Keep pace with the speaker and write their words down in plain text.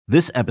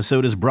This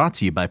episode is brought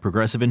to you by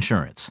Progressive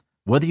Insurance.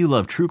 Whether you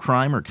love true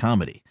crime or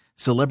comedy,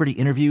 celebrity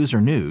interviews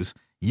or news,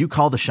 you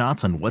call the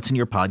shots on what's in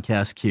your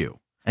podcast queue.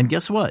 And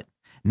guess what?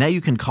 Now you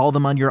can call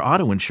them on your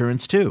auto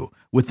insurance too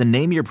with the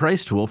Name Your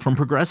Price tool from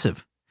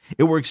Progressive.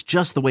 It works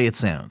just the way it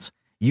sounds.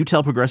 You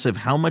tell Progressive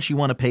how much you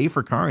want to pay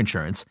for car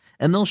insurance,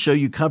 and they'll show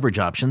you coverage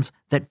options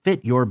that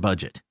fit your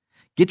budget.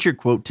 Get your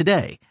quote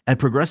today at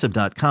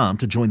Progressive.com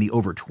to join the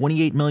over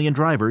 28 million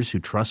drivers who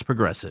trust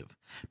Progressive.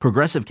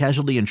 Progressive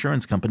Casualty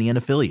Insurance Company and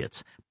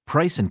Affiliates.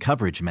 Price and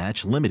coverage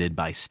match limited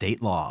by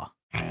state law.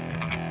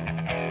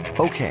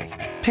 Okay,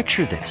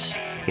 picture this.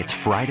 It's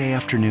Friday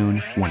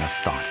afternoon when a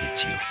thought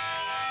hits you.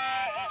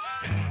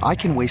 I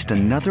can waste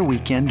another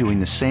weekend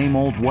doing the same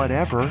old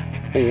whatever,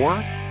 or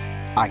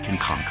I can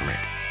conquer it.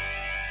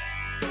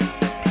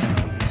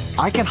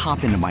 I can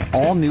hop into my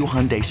all-new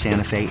Hyundai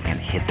Santa Fe and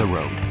hit the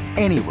road.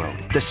 Any road.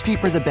 The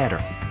steeper, the better.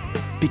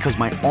 Because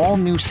my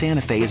all-new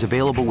Santa Fe is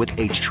available with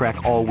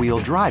H-Track all-wheel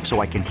drive,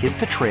 so I can hit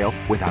the trail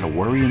without a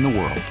worry in the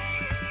world.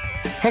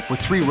 Heck, with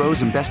 3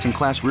 rows and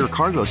best-in-class rear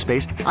cargo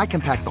space, I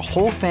can pack the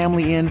whole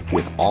family in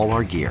with all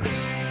our gear.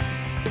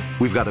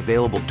 We've got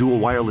available dual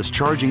wireless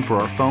charging for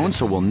our phones,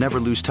 so we'll never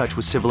lose touch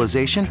with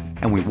civilization,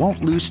 and we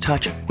won't lose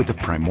touch with the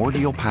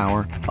primordial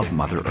power of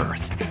Mother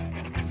Earth.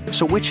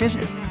 So which is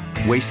it?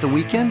 Waste the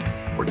weekend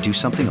or do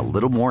something a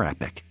little more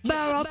epic?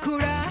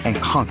 And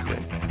conquer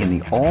it in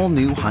the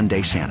all-new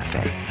Hyundai Santa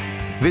Fe.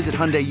 Visit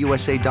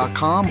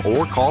HyundaiUSA.com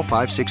or call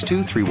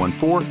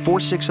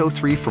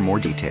 562-314-4603 for more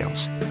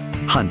details.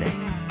 Hyundai,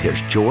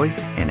 there's joy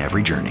in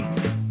every journey.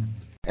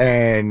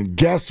 And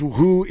guess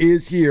who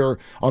is here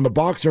on the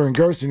Boxer and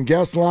Gerson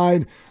guest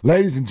line?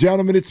 Ladies and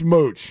gentlemen, it's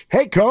Mooch.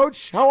 Hey,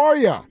 Coach, how are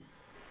you?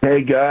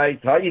 Hey, guys.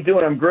 How you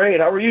doing? I'm great.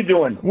 How are you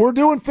doing? We're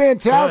doing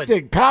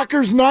fantastic. Good.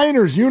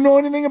 Packers-Niners. You know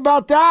anything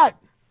about that?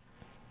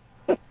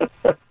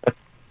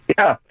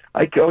 Yeah,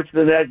 I coached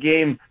in that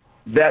game.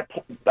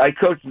 I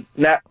coached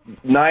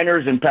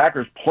Niners and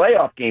Packers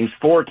playoff games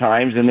 4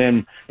 times, and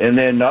then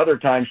other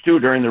times too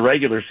during the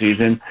regular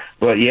season.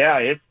 But yeah,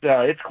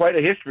 it's quite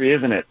a history,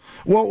 isn't it?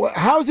 Well,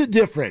 how's it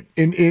different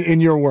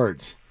in your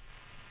words?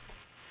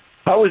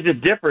 How is it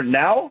different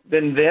now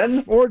than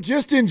then? Or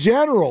just in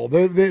general,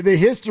 the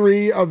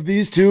history of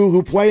these two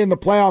who play in the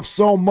playoffs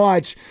so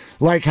much.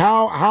 Like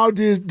how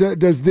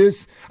does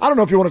this, I don't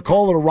know if you want to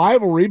call it a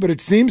rivalry, but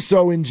it seems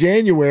so in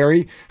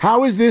January.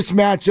 How is this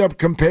matchup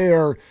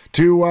compare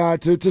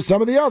to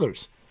some of the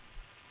others?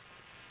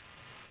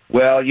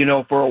 Well,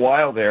 for a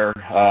while there,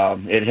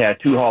 it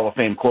had 2 Hall of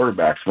Fame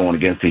quarterbacks going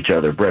against each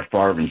other, Brett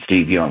Favre and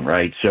Steve Young,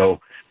 right?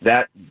 So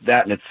that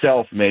in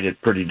itself made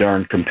it pretty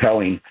darn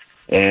compelling.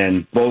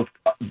 And both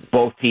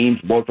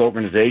teams, both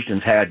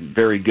organizations had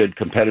very good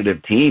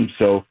competitive teams.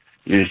 So,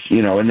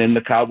 and then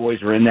the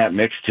Cowboys were in that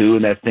mix too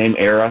in that same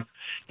era.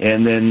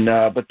 And then,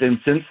 but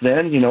then since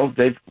then,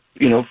 they've,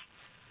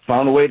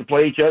 found a way to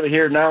play each other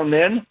here now and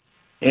then.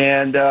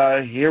 And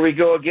here we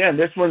go again.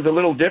 This one's a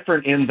little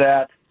different in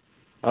that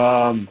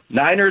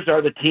Niners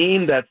are the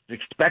team that's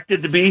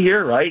expected to be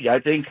here, right? I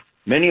think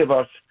many of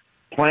us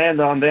planned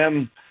on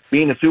them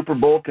being a Super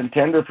Bowl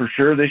contender for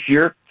sure this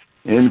year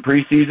in the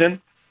preseason.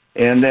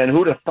 And then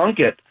who'd have thunk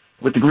it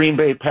with the Green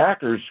Bay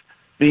Packers,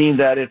 being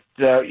that it's,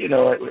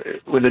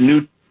 with a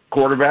new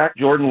quarterback,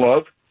 Jordan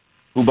Love,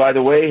 who, by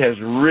the way, has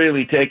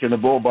really taken the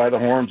bull by the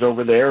horns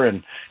over there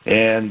and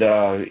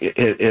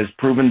has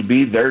proven to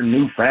be their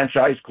new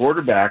franchise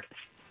quarterback.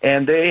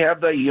 And they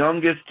have the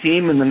youngest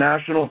team in the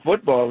National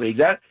Football League.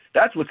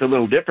 That's what's a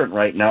little different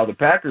right now. The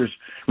Packers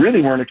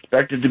really weren't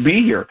expected to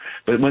be here.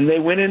 But when they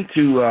went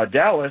into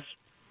Dallas,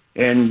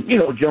 and,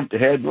 jumped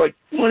ahead like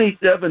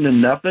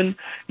 27-0,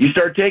 you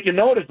start taking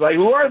notice, like,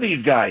 who are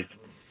these guys?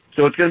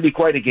 So it's going to be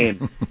quite a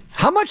game.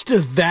 How much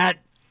does that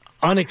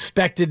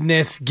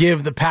unexpectedness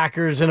give the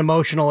Packers an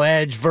emotional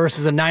edge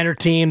versus a Niner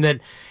team that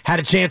had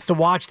a chance to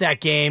watch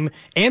that game,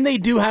 and they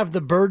do have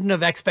the burden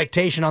of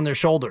expectation on their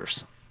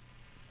shoulders?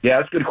 Yeah,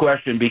 that's a good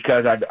question,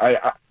 because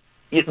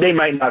they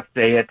might not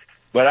say it,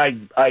 but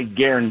I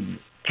guarantee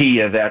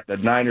you that the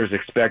Niners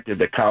expected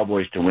the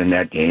Cowboys to win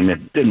that game.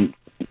 It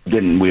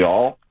didn't we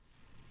all?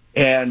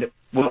 And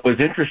what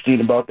was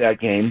interesting about that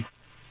game,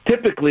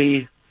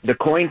 typically the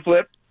coin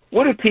flip,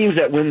 what do teams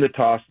that win the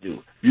toss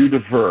do? You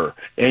defer,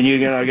 and you're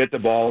going to get the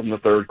ball in the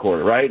third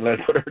quarter, right?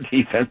 Let's put our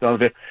defense on the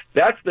field.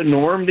 That's the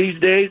norm these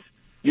days.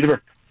 You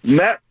defer.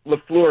 Matt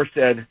LaFleur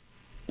said,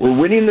 we're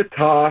winning the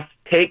toss,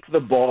 take the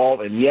ball,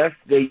 and yes,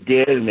 they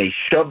did, and they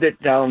shoved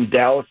it down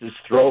Dallas's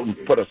throat and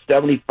put a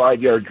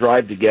 75-yard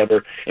drive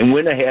together and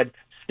went ahead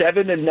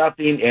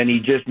 7-0, and he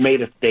just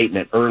made a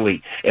statement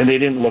early, and they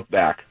didn't look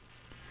back.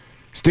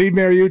 Steve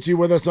Mariucci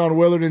with us on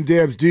Willard and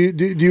Dibs. Do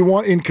you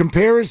want, in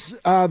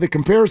the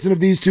comparison of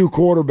these two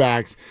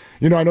quarterbacks,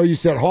 I know you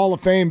said Hall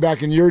of Fame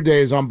back in your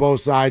days on both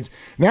sides.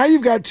 Now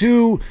you've got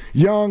 2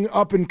 young,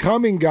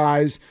 up-and-coming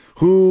guys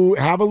who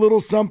have a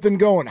little something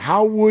going.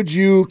 How would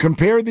you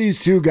compare these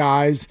 2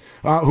 guys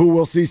who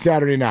we'll see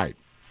Saturday night?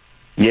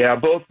 Yeah,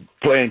 both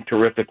playing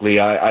terrifically.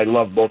 I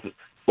love both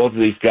of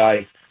these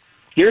guys.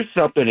 here's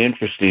something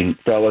interesting,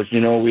 fellas.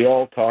 You know, we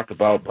all talk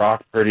about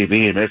Brock Purdy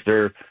being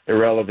Mr.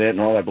 Irrelevant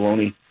and all that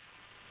baloney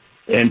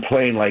and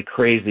playing like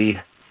crazy.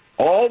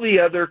 All the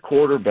other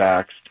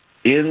quarterbacks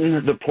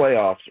in the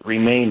playoffs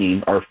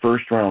remaining are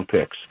first-round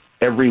picks,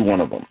 every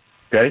one of them,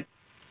 okay?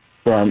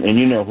 And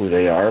you know who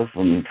they are,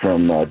 from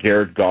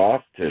Jared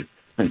Goff to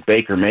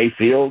Baker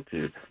Mayfield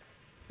to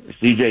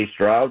C.J.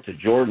 Stroud to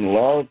Jordan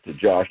Love to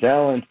Josh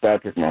Allen,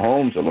 Patrick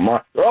Mahomes, and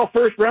Lamar. They're all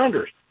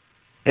first-rounders.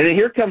 And then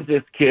here comes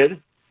this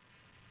kid,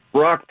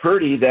 Brock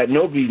Purdy, that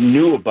nobody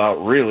knew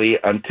about really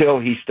until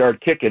he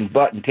started kicking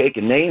butt and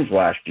taking names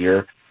last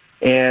year.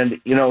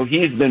 And, you know,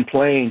 he's been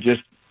playing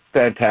just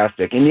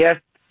fantastic. And, yes,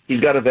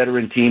 he's got a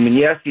veteran team. And,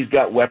 yes, he's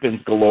got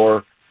weapons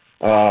galore.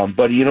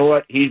 But you know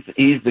what? He's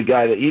the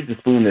guy he's the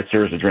spoon that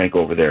serves the drink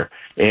over there.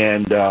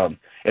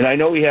 And I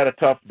know he had a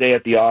tough day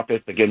at the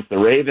office against the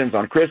Ravens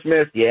on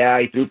Christmas. Yeah,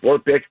 he threw 4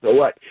 picks. So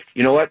what?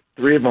 You know what?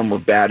 3 of them were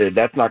batted.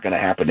 That's not going to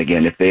happen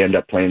again if they end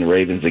up playing the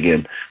Ravens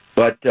again.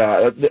 But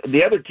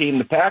the other team,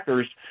 the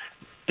Packers,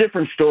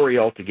 different story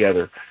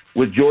altogether.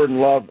 With Jordan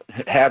Love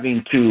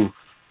having to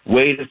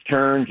wait his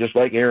turn, just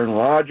like Aaron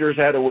Rodgers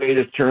had to wait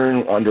his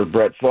turn under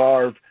Brett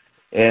Favre.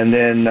 And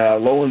then,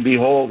 lo and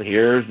behold,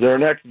 here's their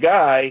next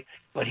guy,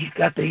 but he's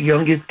got the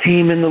youngest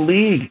team in the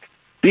league.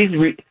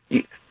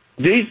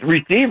 These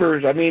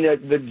receivers, I mean,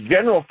 the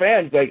general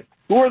fans, like,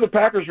 who are the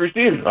Packers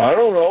receivers? I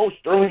don't know.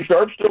 Sterling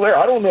Sharp's still there.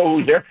 I don't know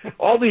who's there.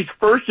 All these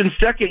first- and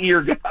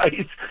second-year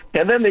guys,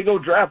 and then they go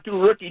draft 2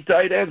 rookie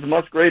tight ends,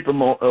 Musgrave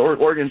from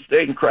Oregon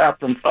State and Kraft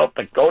from South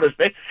Dakota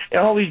State,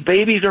 and all these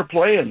babies are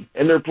playing,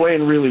 and they're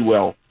playing really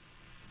well.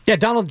 Yeah,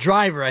 Donald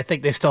Driver, I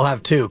think they still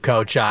have 2,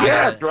 Coach.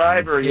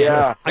 Driver,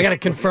 yeah. I got to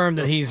confirm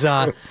that he's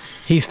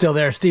still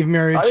there. Steve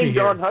Mariucci I think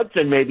John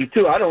Hudson maybe,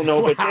 too. I don't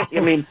know, but, I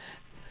mean,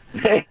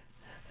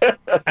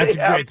 that's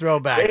a great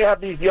throwback. They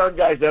have these young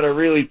guys that are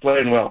really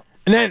playing well.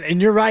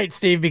 And you're right,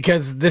 Steve,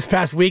 because this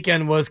past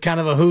weekend was kind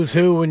of a who's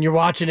who when you're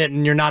watching it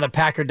and you're not a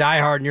Packer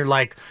diehard and you're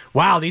like,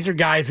 wow, these are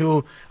guys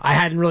who I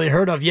hadn't really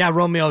heard of. Yeah,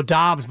 Romeo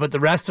Doubs, but the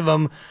rest of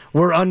them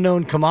were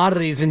unknown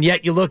commodities. And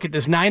yet you look at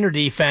this Niner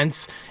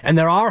defense and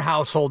there are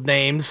household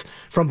names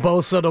from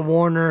Bosa to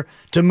Warner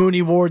to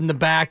Mooney Ward in the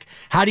back.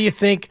 How do you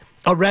think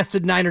a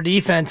rested Niner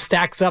defense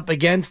stacks up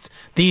against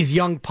these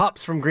young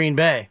pups from Green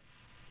Bay?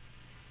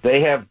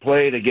 They have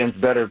played against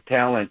better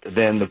talent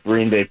than the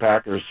Green Bay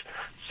Packers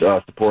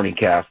supporting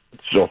cast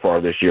so far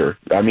this year.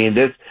 I mean,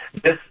 this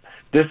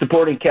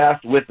supporting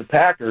cast with the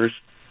Packers,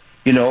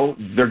 you know,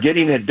 they're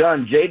getting it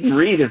done. Jaden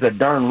Reed is a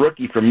darn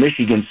rookie from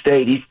Michigan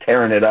State. He's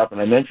tearing it up.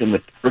 And I mentioned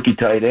the rookie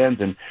tight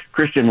ends, and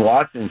Christian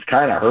Watson's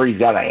kind of hurt. He's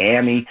got a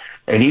hammy,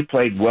 and he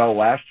played well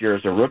last year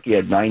as a rookie,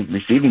 had 9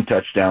 receiving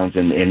touchdowns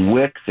in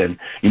Wicks. And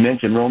you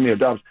mentioned Romeo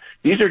Doubs.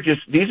 These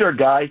are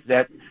guys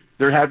that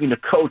they're having to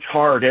coach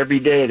hard every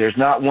day. There's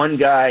not one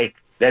guy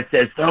that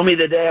says, throw me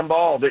the damn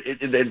ball.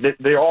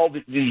 They're all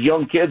these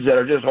young kids that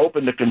are just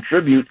hoping to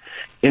contribute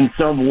in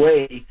some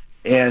way.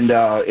 And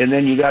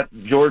then you got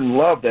Jordan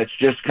Love that's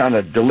just kind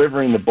of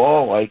delivering the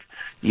ball like,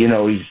 you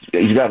know, he's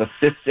got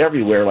assists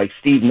everywhere like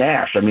Steve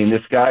Nash. I mean,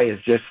 this guy is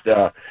just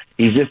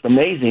he's just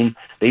amazing.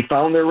 They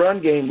found their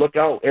run game. Look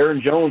out,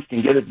 Aaron Jones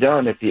can get it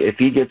done. If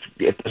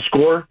the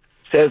score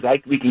says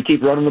we can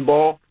keep running the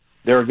ball,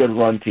 they're a good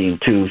run team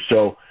too.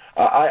 So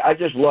I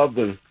just love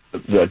the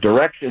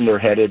direction they're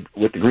headed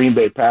with the Green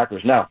Bay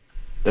Packers. Now,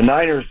 the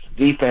Niners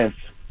defense,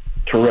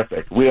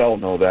 terrific. We all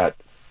know that.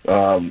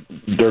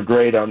 They're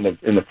great in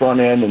the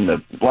front end, and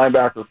the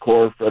linebacker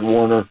core, Fred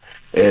Warner,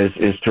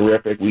 is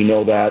terrific. We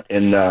know that,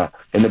 in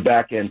the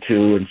back end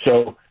too.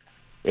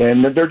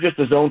 And they're just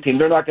a zone team.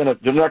 They're not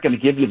gonna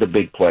give you the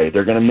big play.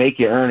 They're gonna make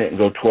you earn it and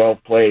go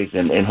 12 plays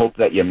and hope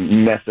that you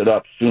mess it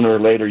up. Sooner or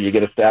later, you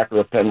get a sack or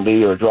a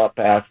penalty or a drop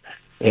pass,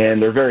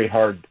 and they're very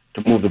hard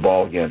to move the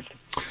ball against.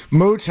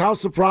 Mooch, how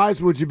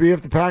surprised would you be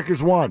if the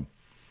Packers won?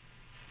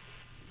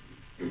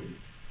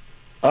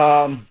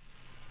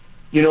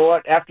 You know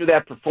what? After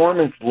that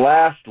performance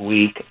last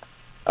week,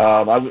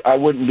 I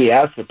wouldn't be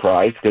as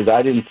surprised because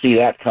I didn't see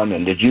that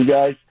coming. Did you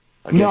guys?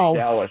 No.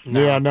 Dallas.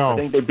 Yeah, no. I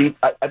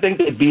think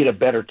they beat a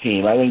better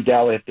team. I think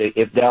Dallas.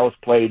 If Dallas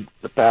played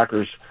the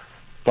Packers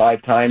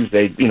 5 times,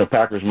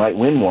 Packers might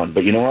win one.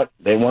 But you know what?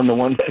 They won the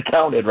one that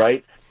counted,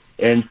 right?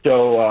 And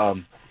so,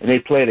 and they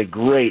played a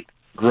great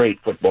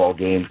football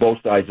game,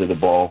 both sides of the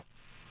ball.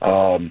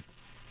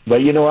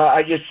 But you know,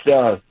 I just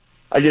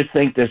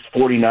think this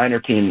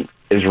 49er team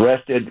is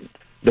rested.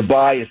 The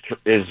bye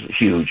is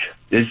huge.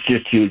 It's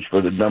just huge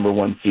for the number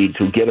 1 seeds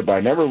who get a bye.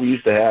 Remember, we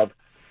used to have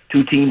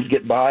 2 teams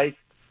get byes,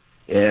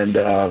 and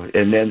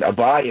then a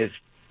bye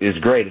is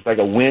great. It's like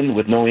a win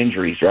with no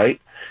injuries, right?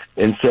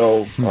 And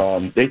so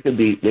they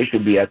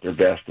should be at their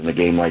best in a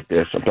game like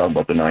this. I'm talking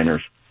about the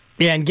Niners.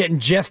 Yeah, and getting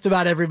just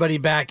about everybody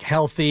back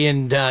healthy.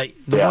 And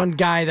one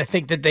guy that I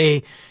think that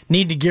they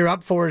need to gear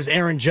up for is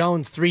Aaron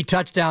Jones, 3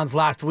 touchdowns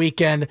last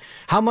weekend.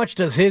 How much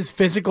does his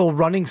physical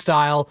running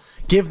style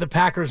give the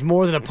Packers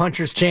more than a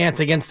puncher's chance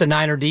against the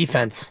Niner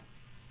defense?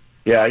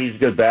 Yeah, he's a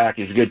good back.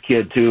 He's a good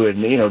kid, too.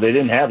 And, they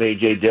didn't have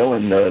A.J.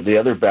 Dillon, the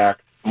other back,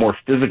 more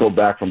physical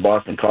back from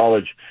Boston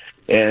College.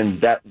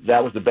 And that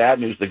was the bad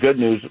news. The good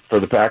news for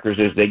the Packers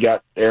is they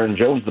got Aaron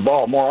Jones the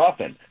ball more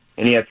often,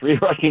 and he had 3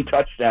 rushing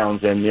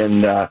touchdowns. And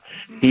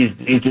he's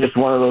just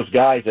one of those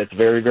guys that's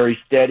very, very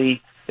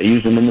steady. They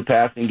use him in the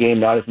passing game,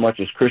 not as much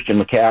as Christian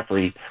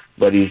McCaffrey,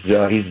 but he's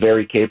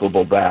very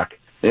capable back.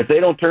 If they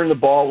don't turn the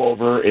ball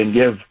over and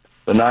give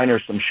the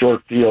Niners some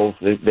short fields,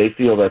 they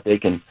feel that they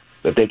can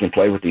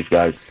play with these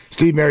guys.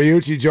 Steve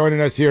Mariucci joining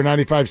us here,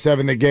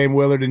 95.7 The Game,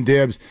 Willard and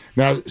Dibs.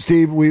 Now,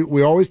 Steve,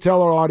 we always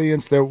tell our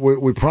audience that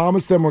we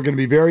promise them we're going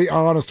to be very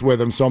honest with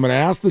them, so I'm going to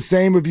ask the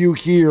same of you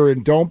here,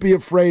 and don't be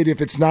afraid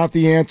if it's not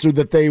the answer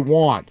that they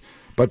want.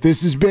 But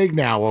this is big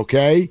now,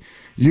 okay?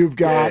 You've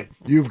got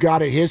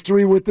a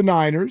history with the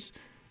Niners.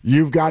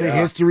 You've got a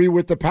history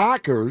with the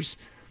Packers.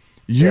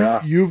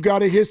 You've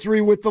got a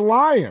history with the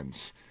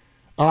Lions.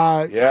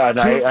 I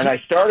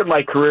started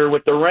my career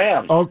with the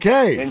Rams.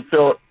 Okay. And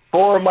so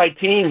 4 of my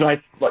teams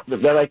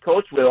that I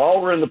coached with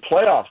all were in the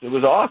playoffs. It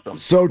was awesome.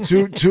 So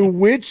to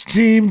which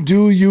team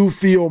do you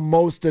feel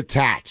most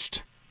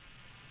attached?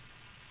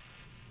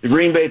 The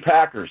Green Bay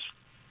Packers.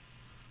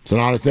 It's an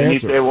honest and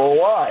answer. You say, well,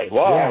 why?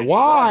 Yeah,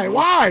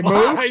 why, Mooch?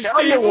 I'll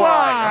tell you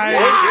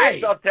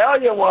why. I'll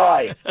tell you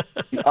why.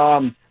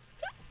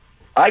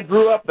 I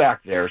grew up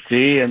back there,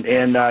 see,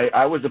 and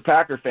I was a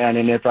Packer fan,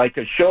 and if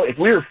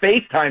we were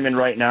FaceTiming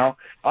right now,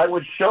 I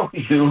would show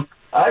you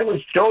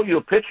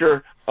a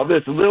picture of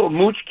this little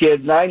Mooch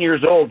kid, 9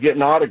 years old,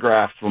 getting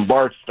autographs from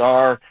Bart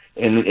Starr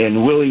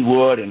and Willie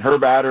Wood and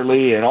Herb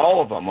Adderley and all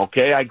of them,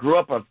 okay? I grew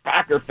up a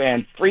Packer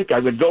fan freak. I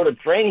would go to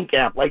training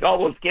camp like all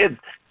those kids.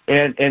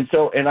 And I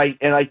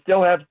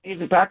still have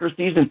Packer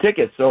season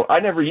tickets, so I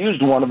never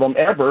used one of them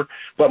ever,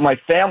 but my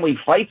family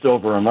fights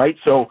over them, right?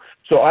 So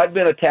I've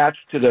been attached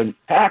to the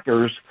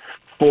Packers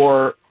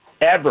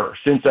forever,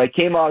 since I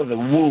came out of the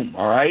womb,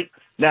 all right?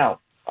 Now,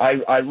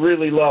 I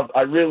really love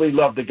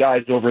the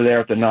guys over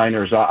there at the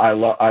Niners. I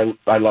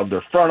love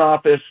their front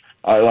office.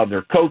 I love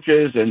their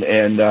coaches,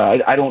 and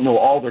I don't know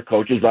all their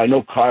coaches, but I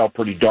know Kyle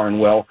pretty darn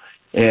well.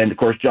 And, of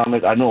course, John,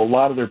 I know a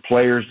lot of their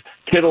players.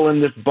 Kittle in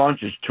this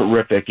bunch is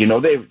terrific. You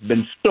know, they've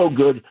been so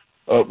good.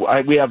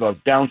 We have a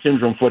Down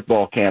syndrome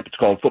football camp. It's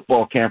called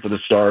Football Camp for the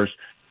Stars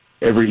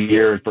every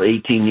year for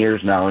 18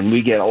 years now. And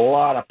we get a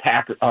lot of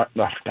Packers.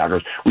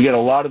 We get a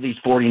lot of these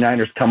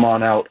 49ers come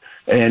on out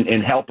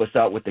and help us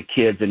out with the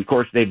kids. And, of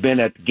course, they've been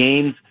at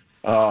games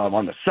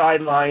on the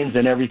sidelines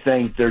and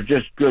everything. They're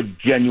just good,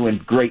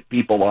 genuine, great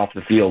people off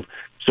the field.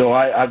 So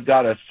I've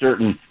got a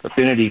certain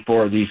affinity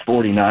for these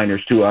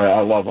 49ers, too.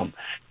 I love them.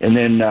 And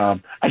then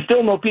I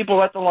still know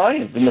people at the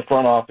Lions in the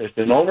front office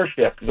and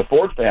ownership, the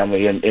Ford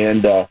family,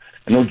 and I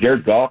know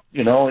Jared Goff,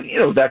 and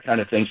that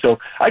kind of thing. So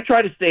I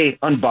try to stay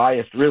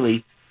unbiased,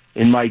 really,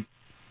 in my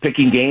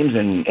picking games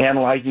and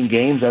analyzing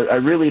games. I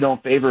really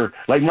don't favor,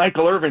 like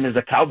Michael Irvin is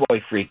a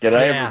Cowboy freak.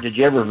 Did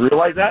you ever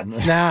realize that?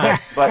 No.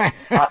 But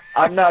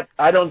I'm not.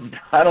 I don't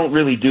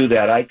really do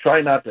that. I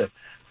try not to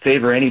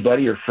favor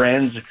anybody or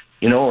friends.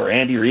 Or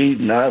Andy Reid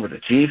and I with the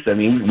Chiefs. I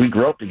mean, we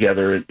grew up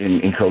together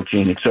in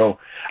coaching. And so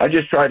I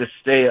just try to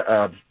stay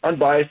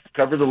unbiased,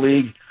 cover the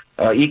league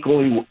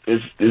equally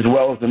as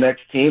well as the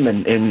next team,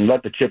 and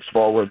let the chips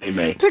fall where they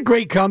may. It's a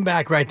great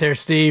comeback right there,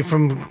 Steve.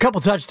 From a couple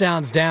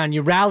touchdowns down,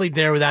 you rallied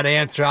there with that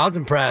answer. I was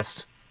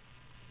impressed.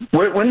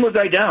 When was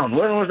I down?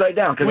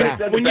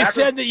 When you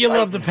said that you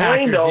love the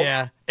Packers,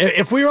 yeah.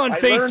 If we were on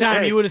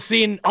FaceTime, you would have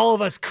seen all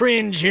of us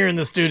cringe here in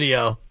the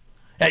studio.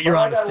 At your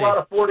honesty. I got a lot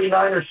of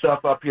 49er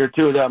stuff up here,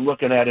 too, that I'm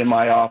looking at in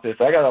my office.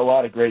 I got a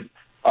lot of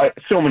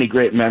so many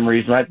great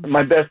memories.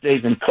 My best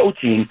days in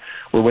coaching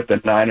were with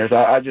the Niners.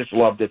 I just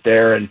loved it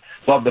there and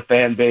loved the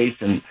fan base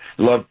and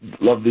loved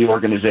the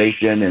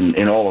organization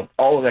and all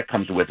of that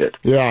comes with it.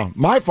 Yeah.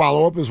 My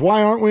follow-up is,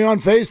 why aren't we on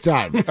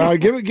FaceTime?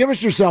 Give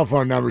us your cell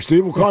phone number,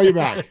 Steve. We'll call you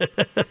back.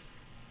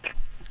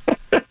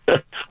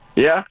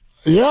 Yeah.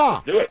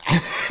 Yeah. Do it.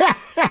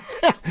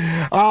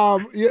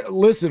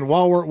 Listen,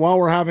 while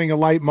we're having a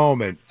light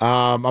moment,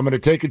 I'm going to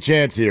take a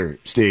chance here,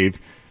 Steve,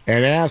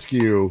 and ask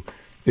you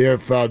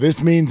if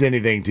this means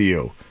anything to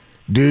you.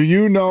 Do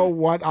you know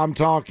what I'm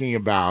talking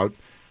about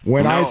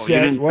when I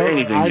said? Well,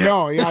 I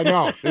know.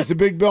 It's a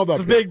big build-up.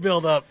 It's a big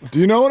build-up. Do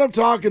you know what I'm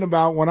talking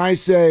about when I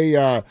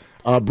say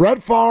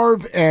Brett Favre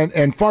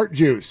and fart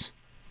juice?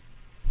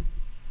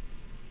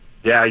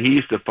 Yeah, he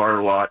used to fart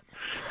a lot.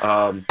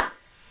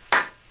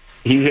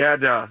 He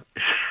had,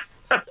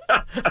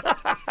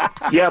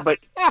 yeah, but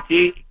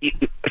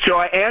so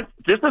I asked.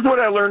 This is what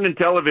I learned in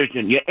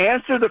television. You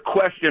answer the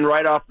question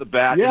right off the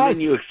bat, and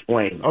then you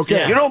explain.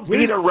 Okay, you don't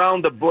beat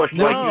around the bush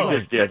like you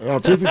just did.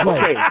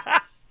 Okay,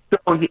 so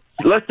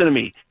listen to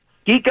me.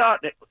 He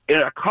got in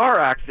a car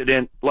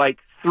accident like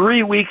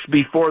 3 weeks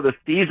before the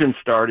season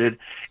started,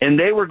 and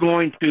they were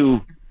going to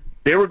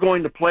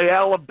play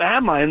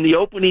Alabama in the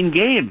opening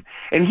game,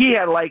 and he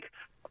had like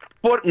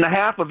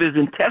 1.5 feet of his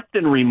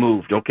intestine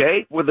removed,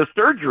 okay, with a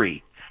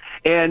surgery.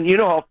 And you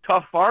know how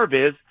tough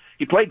Favre is.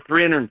 He played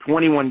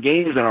 321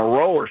 games in a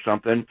row or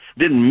something.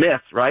 Didn't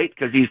miss, right,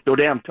 because he's so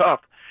damn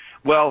tough.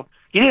 Well,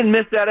 he didn't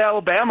miss that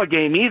Alabama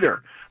game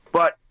either,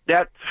 but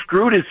that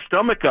screwed his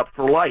stomach up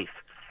for life.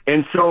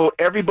 And so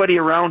everybody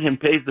around him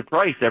pays the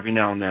price every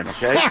now and then,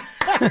 okay?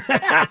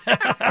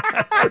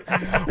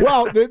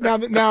 Well,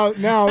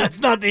 now That's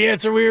not the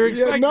answer we were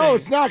expecting. no,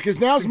 it's not, because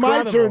now it's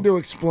my turn to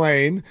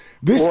explain.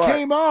 This What?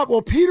 came up.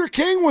 Well, Peter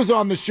King was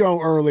on the show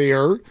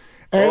earlier.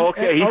 And,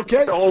 He spent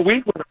the whole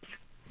week with us.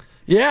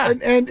 Yeah.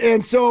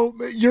 And so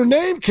your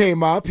name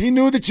came up. He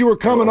knew that you were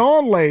coming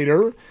on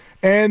later,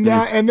 and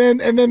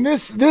then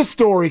this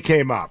story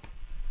came up.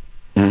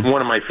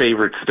 One of my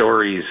favorite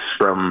stories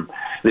from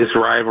this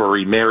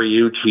rivalry,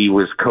 Mariucci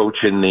was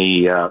coaching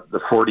the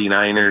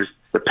 49ers.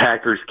 The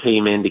Packers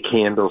came into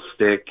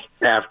Candlestick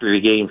after the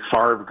game.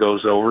 Favre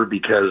goes over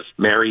because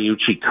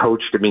Mariucci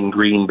coached him in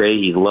Green Bay.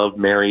 He loved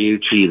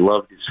Mariucci. He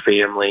loved his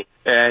family.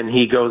 And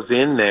he goes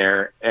in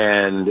there,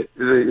 and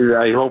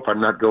I hope I'm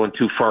not going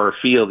too far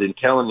afield in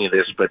telling you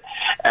this, but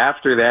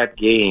after that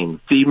game,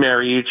 Steve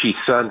Mariucci's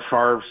son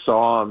Favre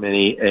saw him,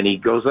 and he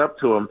goes up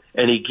to him,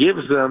 and he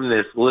gives him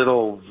this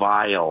little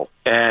vial,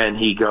 and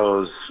he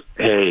goes,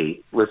 "Hey,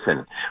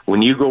 listen,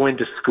 when you go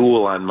into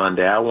school on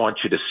Monday, I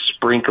want you to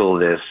sprinkle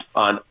this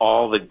on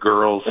all the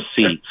girls'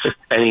 seats."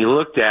 And he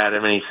looked at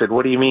him and he said,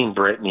 "What do you mean,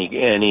 Brett?" And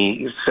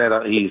he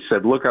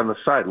said, "Look on the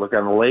side, look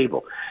on the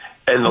label."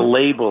 And the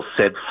label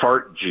said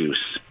fart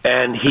juice.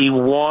 And he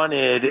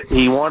wanted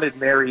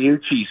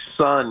Mariucci's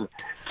son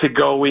to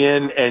go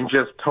in and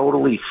just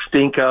totally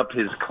stink up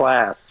his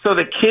class. So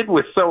the kid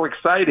was so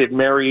excited,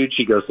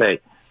 Mariucci goes, "Hey,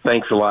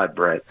 thanks a lot,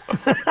 Brett."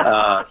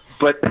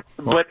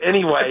 But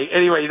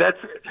anyway, that's,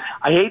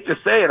 I hate to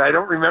say it, I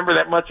don't remember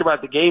that much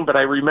about the game, but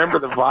I remember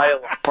the vial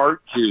of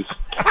fart juice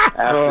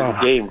after the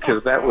game,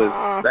 because that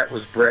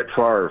was Brett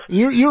Favre.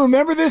 You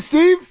remember this,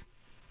 Steve?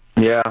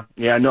 Yeah,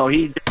 no,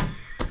 he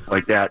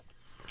like that.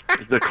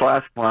 He's the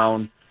class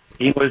clown.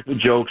 He was the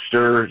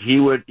jokester. He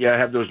would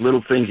have those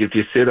little things if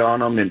you sit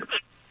on them, and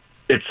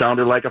it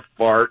sounded like a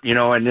fart,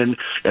 and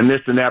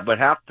this and that. But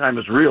half the time it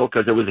was real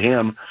because it was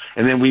him.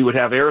 And then we would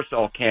have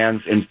aerosol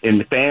cans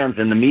and fans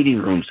in the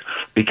meeting rooms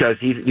because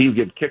he would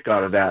get a kick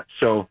out of that.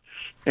 So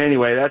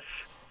anyway,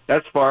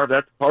 that's Favre.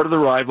 That's part of the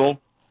rival.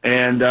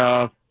 And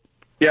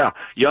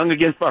Young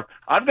against Favre.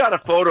 I've got a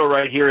photo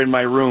right here in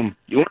my room.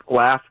 You want to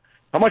laugh?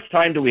 How much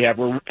time do we have?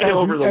 We're way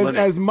over the limit.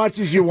 As much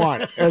as you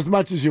want. As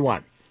much as you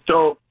want.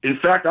 So, in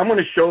fact, I'm going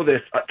to show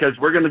this because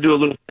we're going to do a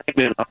little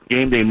segment on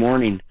game day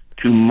morning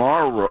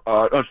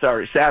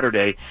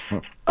Saturday,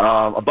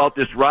 about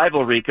this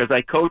rivalry, because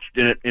I coached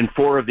in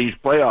 4 of these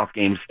playoff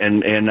games,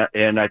 and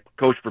I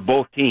coached for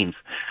both teams.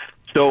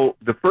 So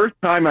the first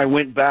time I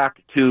went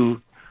back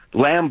to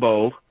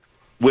Lambeau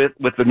with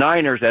the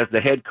Niners as the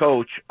head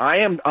coach, I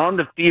am on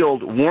the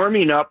field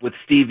warming up with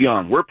Steve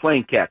Young. We're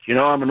playing catch.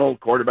 I'm an old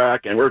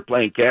quarterback, and we're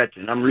playing catch,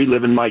 and I'm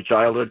reliving my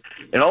childhood.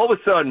 And all of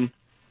a sudden,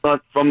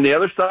 from the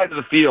other side of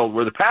the field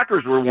where the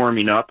Packers were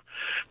warming up,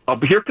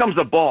 here comes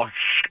a ball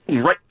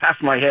right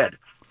past my head.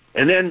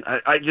 And then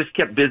I just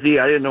kept busy.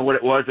 I didn't know what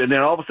it was. And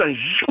then all of a sudden,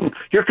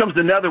 here comes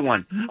another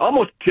one.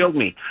 Almost killed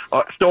me.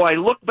 So I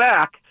look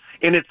back,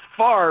 and it's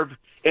Favre,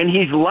 and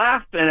he's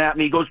laughing at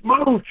me. He goes,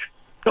 "Mooch,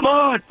 come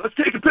on, let's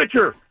take a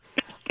picture.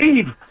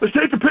 Steve, let's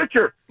take a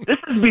picture." This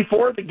is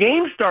before the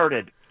game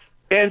started.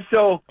 And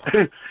so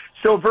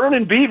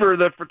Vernon Beaver,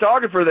 the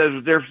photographer that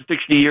was there for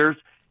 60 years,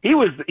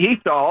 he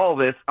saw all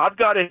this. I've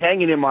got it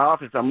hanging in my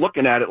office. I'm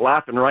looking at it,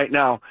 laughing right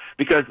now,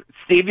 because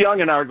Steve Young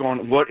and I are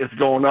going, "What is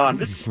going on?"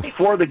 This is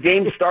before the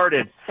game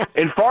started.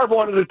 And Favre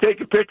wanted to take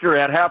a picture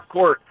at half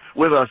court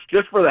with us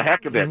just for the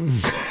heck of it.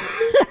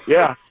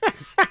 Yeah.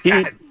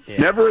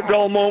 Never a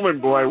dull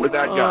moment, boy, with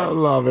that guy. I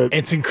love it.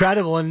 It's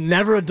incredible, and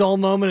never a dull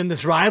moment in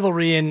this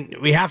rivalry. And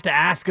we have to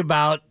ask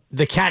about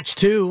the catch,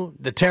 too,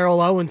 the Terrell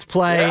Owens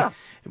play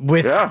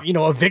with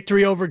a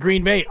victory over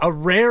Green Bay, a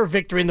rare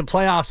victory in the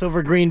playoffs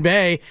over Green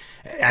Bay.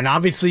 And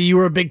obviously you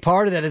were a big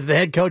part of that as the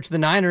head coach of the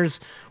Niners.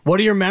 What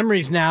are your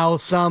memories now,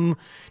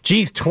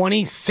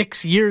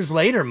 26 years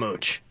later,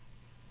 Mooch?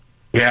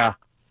 Yeah.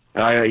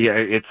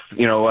 It's,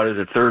 what is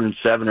it, 3rd and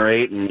 7 or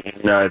 8, and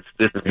this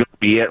is going to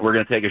be it. We're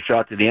going to take a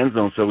shot to the end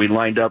zone. So we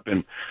lined up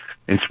and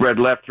spread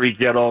left, 3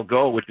 jet all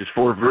go, which is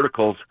 4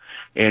 verticals.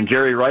 And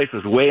Jerry Rice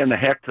was way in the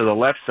heck to the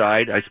left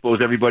side. I suppose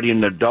everybody in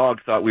the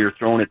dog thought we were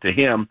throwing it to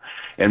him.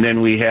 And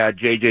then we had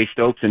J.J.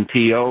 Stokes and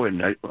T.O.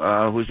 and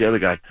who's the other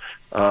guy?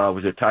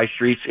 Was it Ty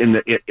Streets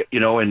and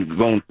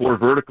going 4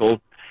 verticals.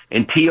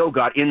 And T.O.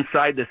 got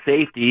inside the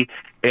safety.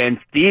 And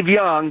Steve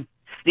Young,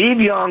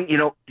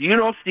 do you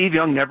know Steve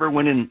Young never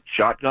went in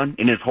shotgun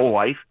in his whole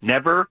life?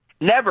 Never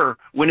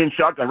went in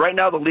shotgun. Right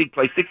now the league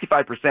plays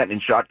 65% in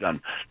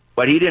shotgun.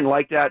 But he didn't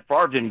like that.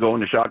 Favre didn't go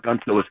into shotgun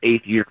until his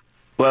 8th year.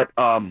 But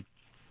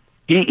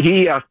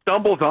he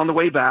stumbles on the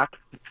way back,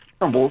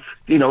 to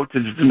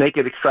make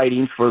it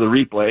exciting for the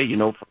replay,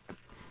 for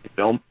the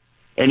film.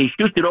 And he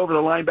shoots it over the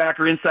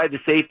linebacker inside the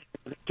safety.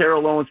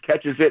 Terrell Owens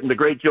catches it, and the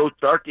great Joe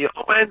Starkey,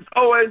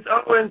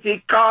 Owens,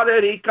 he caught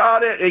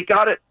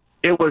it.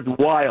 It was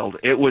wild.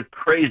 It was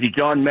crazy.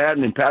 John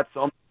Madden and Pat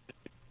Sumner.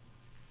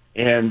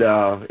 And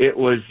it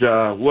was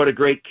what a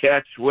great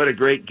catch, what a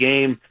great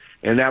game.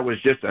 And that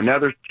was just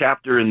another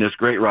chapter in this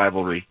great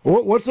rivalry.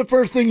 What's the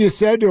first thing you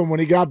said to him when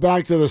he got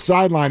back to the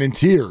sideline in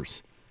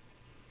tears?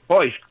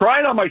 Oh, he's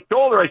crying on my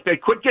shoulder. I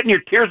said, "Quit getting your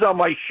tears on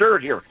my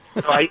shirt here."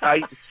 So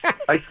I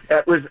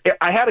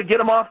had to get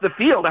him off the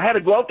field. I had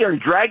to go out there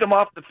and drag him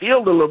off the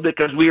field a little bit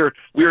because we were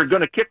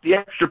going to kick the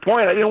extra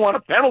point. I didn't want a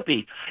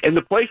penalty, and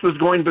the place was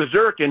going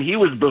berserk, and he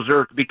was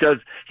berserk because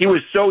he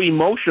was so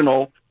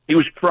emotional. He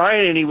was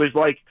crying, and he was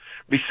like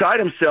beside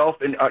himself,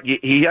 and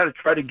he had to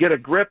try to get a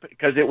grip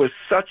because it was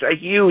such a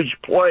huge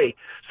play,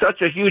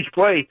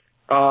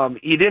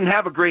 He didn't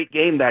have a great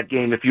game that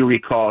game, if you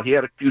recall. He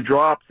had a few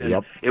drops,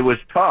 and It was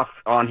tough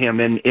on him.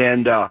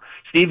 And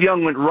Steve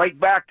Young went right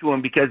back to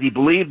him because he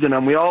believed in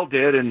him. We all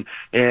did, and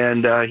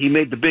he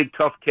made the big,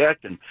 tough catch.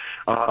 And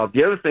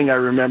the other thing I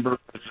remember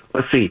was,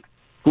 let's see,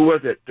 who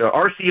was it?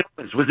 R.C.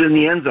 Owens was in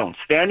the end zone,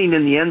 standing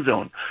in the end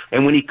zone.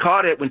 And when he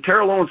caught it, when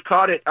Terrell Owens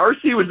caught it,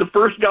 R.C. was the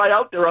first guy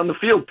out there on the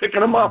field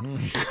picking him up.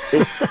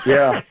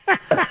 Yeah.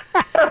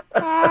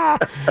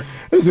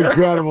 This is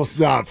incredible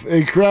stuff.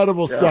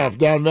 Incredible stuff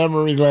down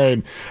memory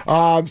lane.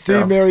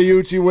 Steve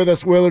Mariucci with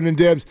us, Willard and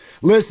Dibs.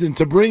 Listen,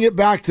 to bring it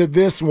back to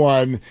this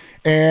one,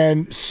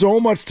 and so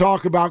much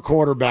talk about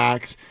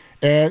quarterbacks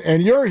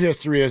and your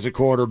history as a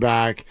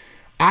quarterback,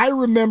 I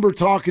remember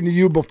talking to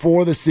you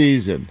before the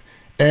season,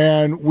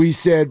 and we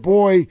said,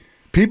 boy,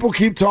 people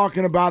keep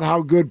talking about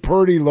how good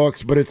Purdy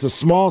looks, but it's a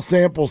small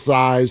sample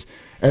size.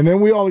 And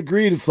then we all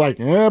agreed, it's like,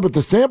 but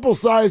the sample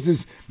size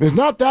is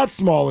not that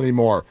small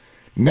anymore.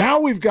 Now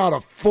we've got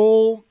a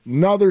full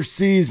another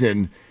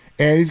season,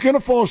 and he's going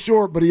to fall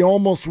short, but he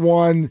almost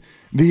won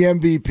the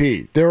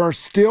MVP. There are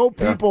still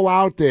people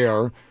out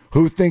there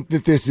who think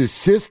that this is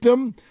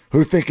system,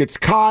 who think it's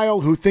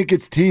Kyle, who think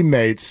it's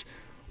teammates.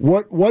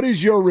 What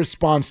is your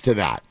response to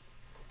that?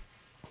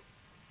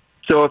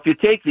 So if you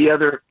take the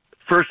other,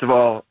 first of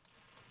all,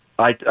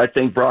 I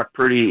think Brock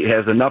Purdy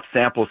has enough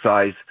sample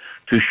size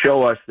to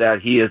show us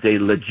that he is a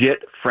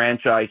legit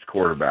franchise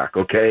quarterback,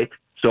 okay?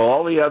 So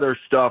all the other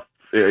stuff,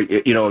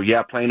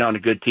 playing on a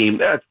good team,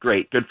 that's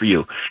great, good for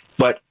you.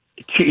 But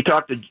you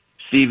talk to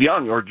Steve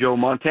Young or Joe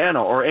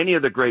Montana or any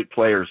of the great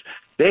players,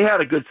 they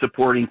had a good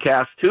supporting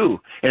cast too,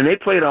 and they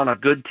played on a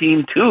good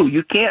team too.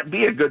 You can't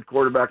be a good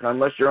quarterback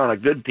unless you're on a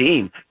good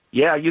team.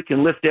 Yeah, you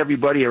can lift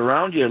everybody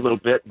around you a little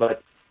bit,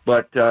 but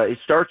it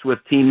starts with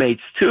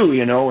teammates too,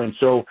 and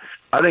so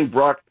I think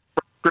Brock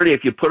Purdy,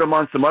 if you put him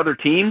on some other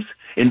teams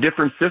in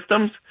different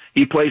systems,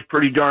 he plays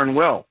pretty darn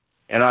well.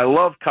 And I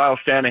love Kyle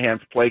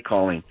Shanahan's play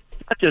calling.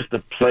 It's not just the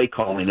play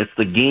calling, it's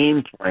the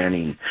game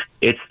planning.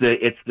 It's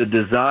the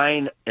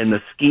design and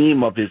the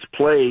scheme of his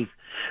plays.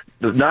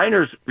 The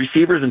Niners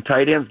receivers and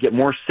tight ends get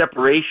more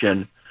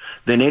separation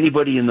than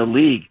anybody in the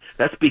league.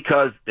 That's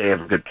because they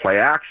have a good play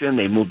action,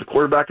 they move the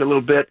quarterback a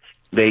little bit,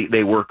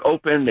 they work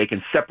open, they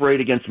can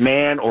separate against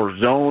man or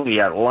zone. We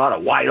had a lot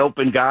of wide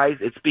open guys.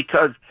 It's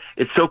because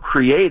it's so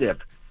creative.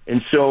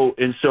 And so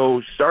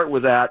start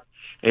with that.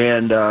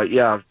 And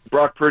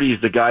Brock Purdy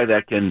is the guy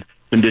that can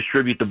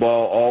distribute the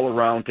ball all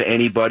around to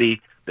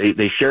anybody.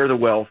 They share the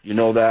wealth, you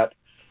know that.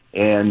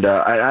 And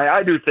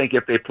I do think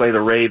if they play the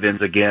Ravens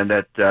again,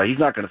 that he's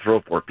not going to throw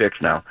 4 picks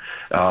now.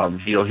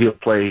 He'll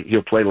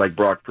play like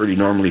Brock Purdy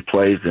normally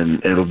plays,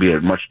 and it'll be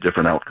a much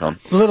different outcome.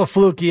 A little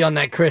fluky on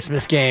that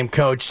Christmas game,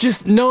 Coach.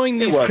 Just knowing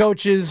these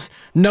coaches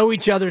know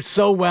each other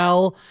so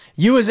well.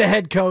 You as a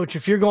head coach,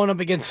 if you're going up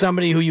against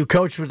somebody who you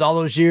coached with all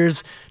those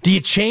years, do you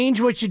change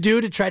what you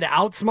do to try to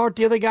outsmart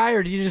the other guy,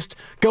 or do you just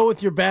go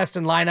with your best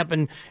and line up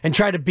and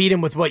try to beat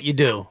him with what you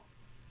do?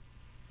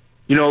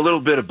 A little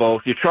bit of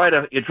both. You try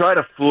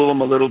to fool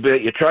him a little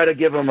bit. You try to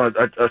give him a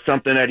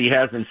something that he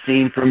hasn't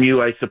seen from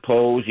you, I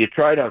suppose. You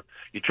try to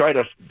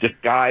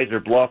disguise or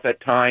bluff at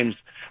times.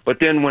 But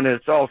then when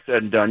it's all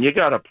said and done, you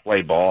got to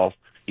play ball.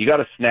 You got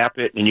to snap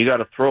it, and you got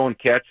to throw and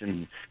catch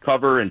and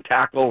cover and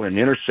tackle and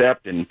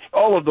intercept and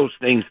all of those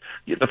things.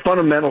 The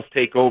fundamentals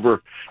take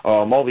over.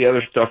 All the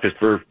other stuff is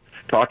for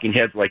talking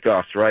heads like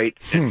us, right?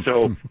 And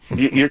so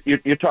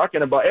you're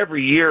talking about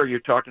every year. You're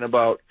talking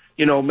about.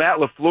 Matt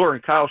LaFleur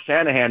and Kyle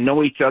Shanahan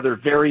know each other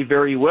very,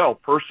 very well,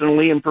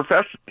 personally and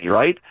professionally,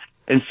 right?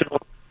 And so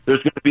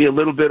there's going to be a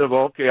little bit of,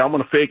 okay, I'm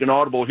going to fake an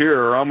audible here,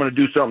 or I'm going to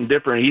do something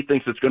different. He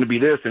thinks it's going to be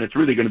this, and it's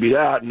really going to be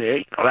that, and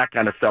that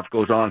kind of stuff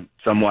goes on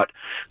somewhat.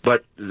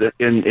 But when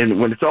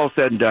it's all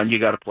said and done, you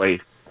got to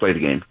play the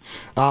game.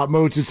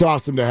 Mooch, it's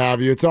awesome to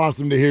have you. It's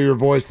awesome to hear your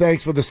voice.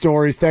 Thanks for the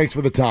stories. Thanks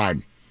for the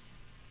time.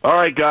 All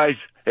right, guys.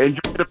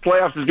 Enjoy the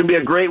playoffs. It's going to be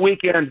a great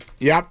weekend.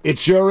 Yep, it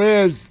sure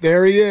is.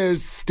 There he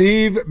is,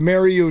 Steve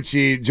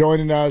Mariucci,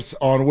 joining us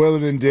on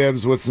Willard and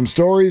Dibs with some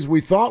stories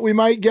we thought we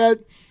might get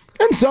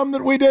and some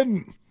that we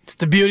didn't. It's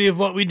the beauty of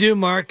what we do,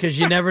 Mark, because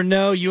you never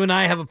know. You and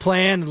I have a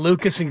plan,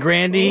 Lucas and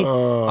Grandy,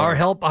 our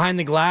help behind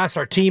the glass,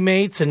 our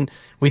teammates, and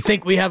we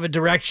think we have a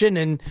direction,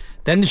 and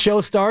then the show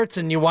starts,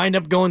 and you wind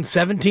up going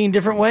 17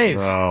 different ways.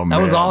 Oh,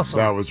 that was awesome.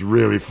 That was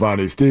really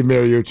funny. Steve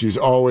Mariucci's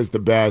always the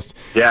best.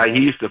 Yeah,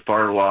 he used to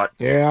fart a lot.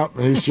 Yeah,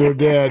 he sure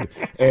did.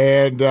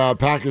 And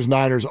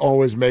Packers-Niners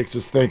always makes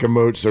us think of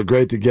Mooch, so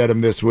great to get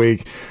him this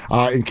week.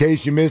 In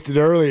case you missed it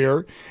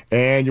earlier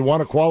and you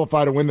want to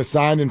qualify to win the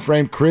signed and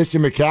framed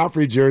Christian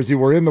McCaffrey jersey,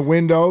 we're in the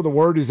window. The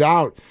word is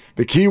out.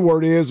 The key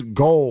word is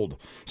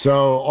gold.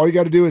 So all you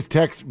got to do is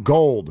text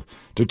GOLD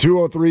to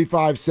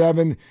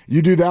 20357.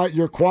 You do that,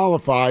 you're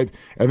qualified,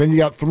 and then you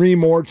got 3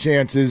 more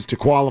chances to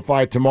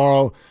qualify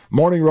tomorrow.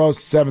 Morning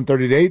Roast,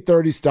 7:30 to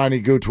 8:30,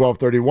 Steiny Goo,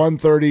 12:30,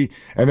 1:30,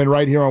 and then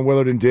right here on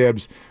Willard and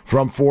Dibs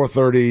from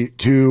 4:30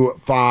 to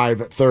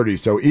 5:30.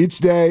 So each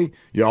day,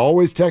 you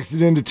always text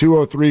it into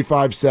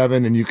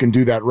 20357, and you can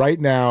do that right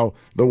now.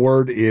 The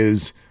word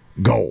is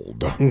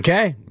gold.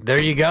 Okay,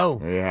 there you go.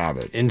 There you have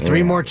it. And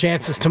 3 more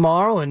chances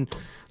tomorrow, and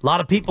a lot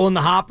of people in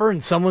the hopper,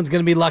 and someone's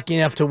going to be lucky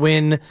enough to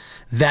win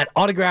that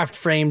autographed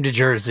framed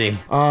jersey.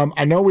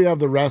 I know we have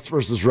the rest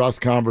versus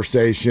rust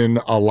conversation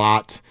a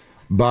lot,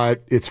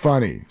 but it's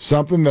funny.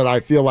 Something that I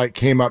feel like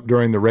came up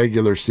during the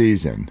regular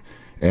season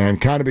and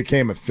kind of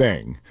became a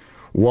thing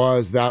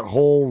was that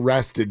whole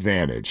rest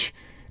advantage.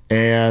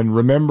 And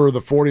remember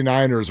the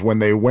 49ers, when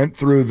they went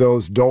through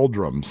those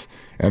doldrums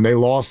and they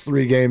lost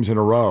 3 games in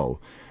a row,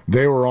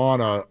 they were on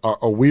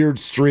a weird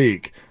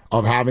streak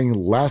of having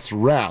less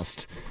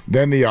rest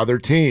than the other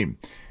team.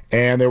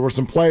 And there were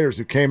some players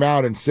who came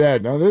out and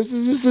said, no, this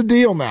is just a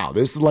deal now.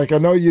 This is like, I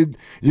know you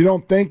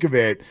don't think of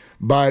it,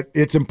 but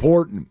it's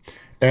important.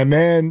 And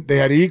then they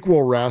had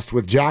equal rest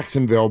with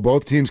Jacksonville,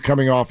 both teams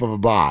coming off of a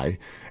bye.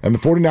 And the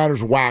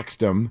 49ers waxed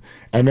them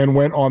and then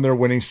went on their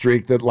winning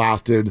streak that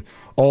lasted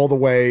all the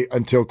way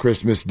until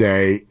Christmas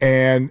Day.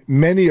 And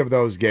many of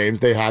those games,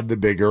 they had the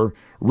bigger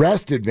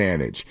rest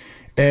advantage.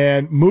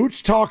 And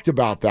Mooch talked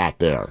about that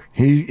there.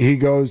 He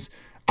goes,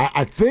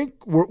 I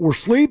think we're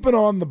sleeping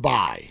on the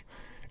bye.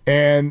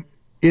 And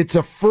it's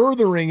a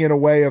furthering in a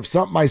way of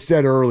something I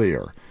said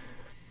earlier.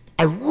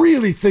 I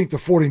really think the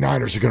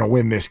 49ers are going to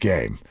win this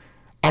game.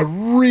 I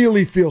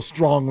really feel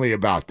strongly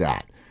about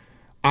that.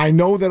 I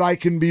know that I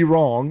can be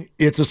wrong.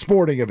 It's a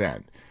sporting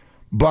event.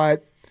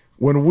 But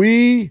when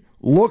we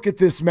look at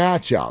this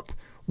matchup,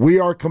 we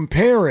are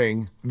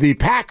comparing the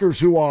Packers,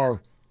 who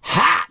are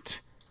hot,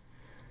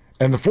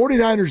 and the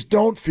 49ers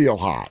don't feel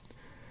hot.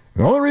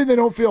 The only reason they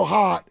don't feel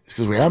hot is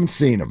because we haven't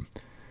seen them.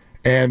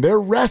 And their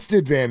rest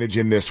advantage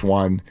in this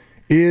one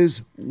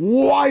is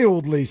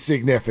wildly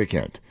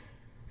significant.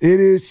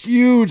 It is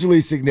hugely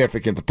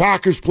significant. The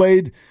Packers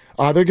played,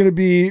 they're going to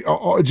be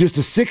just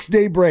a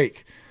 6-day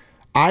break.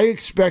 I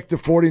expect the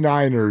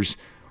 49ers,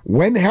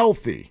 when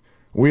healthy,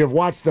 we have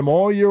watched them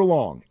all year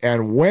long,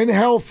 and when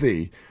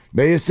healthy,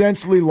 they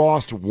essentially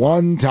lost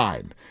 1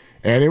 time,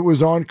 and it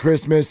was on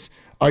Christmas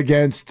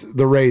against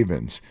the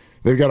Ravens.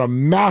 They've got a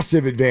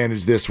massive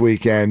advantage this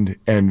weekend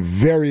and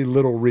very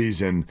little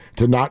reason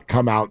to not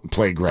come out and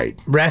play great.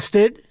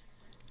 Rested,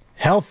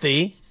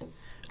 healthy,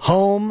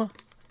 home,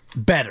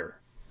 better.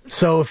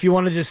 So if you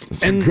want to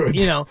just, if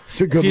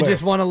you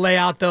just want to lay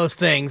out those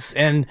things,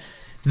 and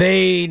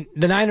the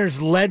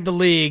Niners led the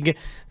league.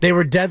 They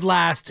were dead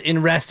last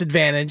in rest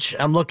advantage.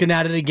 I'm looking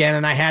at it again,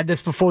 and I had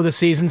this before the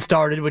season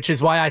started, which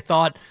is why I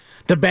thought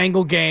the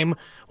Bengal game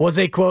was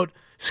a, quote,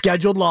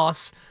 scheduled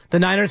loss. The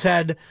Niners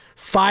had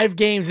 5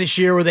 games this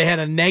year where they had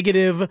a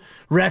negative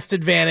rest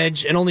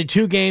advantage and only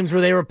 2 games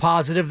where they were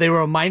positive. They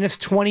were a minus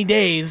 20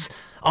 days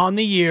on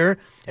the year.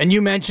 And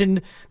you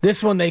mentioned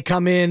this one, they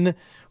come in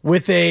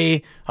with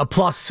a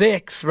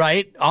 +6,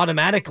 right,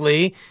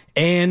 automatically.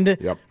 And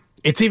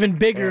it's even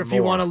bigger if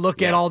you want to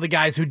look at all the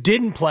guys who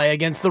didn't play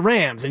against the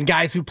Rams and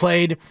guys who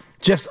played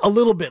just a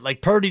little bit,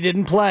 like Purdy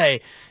didn't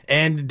play,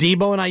 and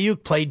Debo and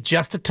Ayuk played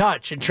just a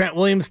touch, and Trent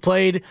Williams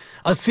played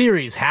a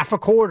series, half a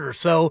quarter.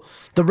 So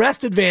the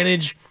rest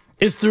advantage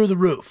is through the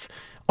roof.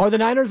 Are the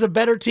Niners a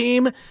better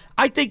team?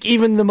 I think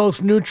even the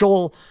most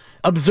neutral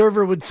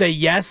observer would say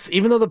yes.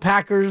 Even though the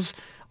Packers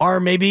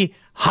are maybe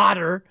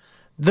hotter,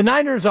 the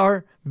Niners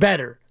are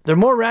better. They're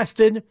more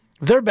rested.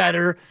 They're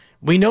better.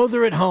 We know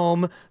they're at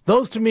home.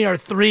 Those, to me, are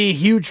 3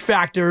 huge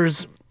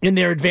factors in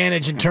their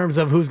advantage in terms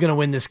of who's going to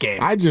win this game.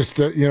 I just,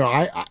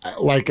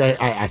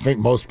 I think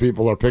most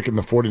people are picking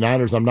the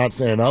 49ers. I'm not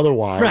saying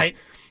otherwise. Right.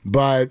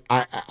 But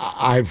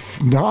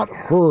I've not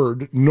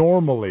heard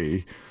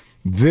normally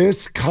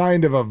this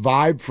kind of a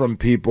vibe from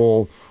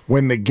people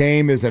when the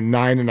game is a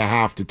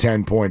 9.5 to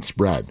 10-point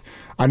spread.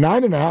 A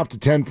 9.5 to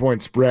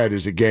 10-point spread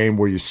is a game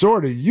where you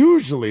sort of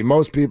usually,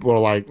 most people are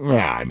like,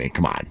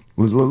 come on,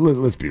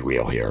 let's be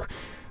real here.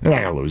 They're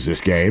not going to lose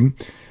this game.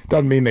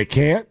 Doesn't mean they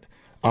can't.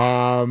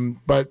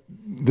 But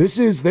this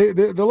is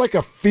they're like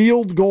a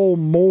field goal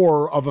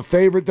more of a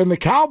favorite than the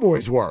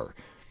Cowboys were,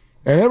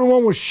 and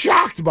everyone was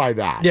shocked by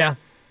that. Yeah.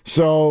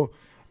 So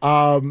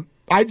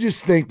I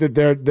just think that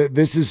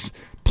this is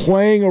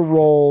playing a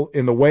role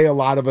in the way a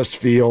lot of us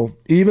feel,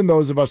 even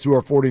those of us who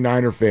are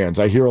 49er fans.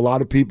 I hear a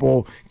lot of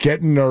people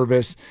getting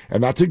nervous,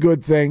 and that's a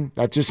good thing.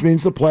 That just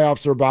means the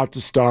playoffs are about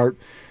to start.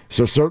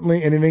 So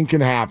certainly anything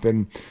can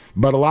happen.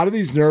 But a lot of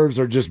these nerves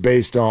are just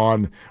based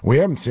on, we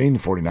haven't seen the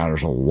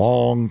 49ers in a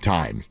long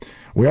time.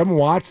 We haven't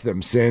watched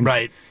them since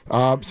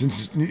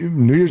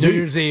New Year's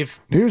Eve.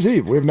 New Year's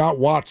Eve. We have not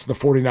watched the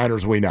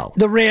 49ers we know.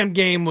 The Ram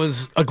game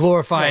was a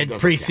glorified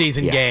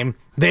preseason game.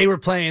 They were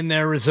playing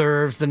their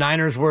reserves. The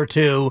Niners were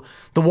too.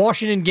 The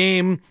Washington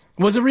game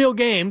was a real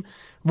game.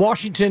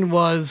 Washington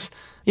was,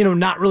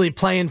 not really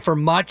playing for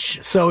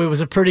much, so it was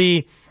a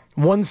pretty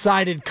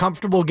one-sided,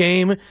 comfortable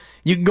game.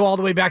 You can go all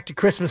the way back to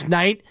Christmas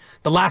night,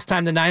 the last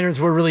time the Niners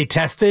were really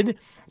tested,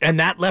 and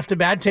that left a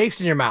bad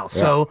taste in your mouth.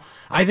 Yeah. So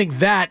I think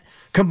that,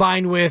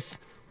 combined with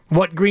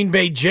what Green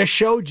Bay just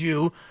showed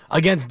you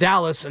against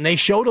Dallas, and they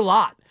showed a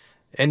lot.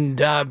 And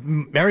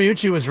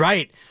Mariucci was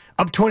right.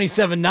 Up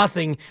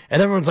 27-0,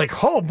 and everyone's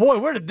like, oh boy,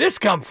 where did this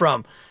come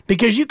from?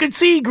 Because you could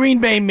see Green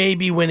Bay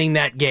maybe winning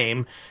that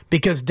game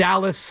because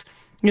Dallas,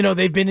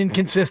 they've been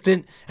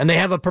inconsistent, and they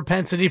have a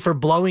propensity for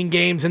blowing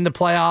games in the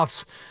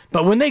playoffs.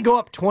 But when they go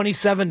up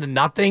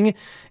 27-0,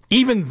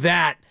 even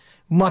that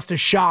must have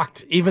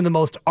shocked even the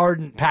most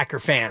ardent Packer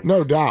fans.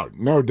 No doubt.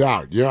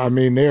 Yeah,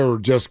 they were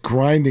just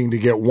grinding to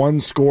get one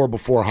score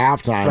before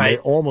halftime. Right.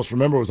 They almost,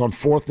 remember, it was on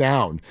 4th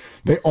down.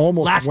 They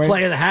almost last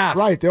play of the half.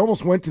 Right, they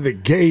almost went to the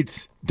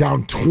gates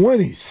down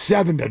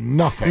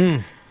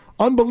 27-0.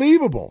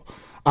 Unbelievable.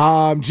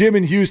 Jim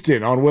in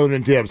Houston on Willard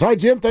and Dibs. Hi,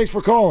 Jim. Thanks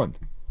for calling.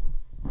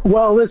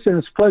 Well, listen,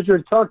 it's a pleasure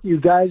to talk to you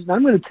guys, and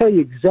I'm going to tell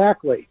you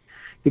exactly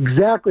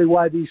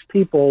why these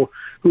people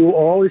who are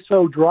always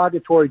so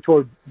derogatory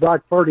toward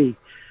Brock Purdy,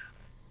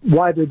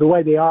 why they're the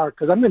way they are,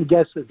 because I'm going to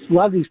guess that a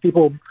lot of these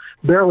people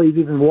barely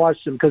even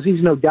watched him because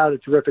he's no doubt a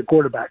terrific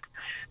quarterback.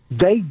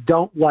 They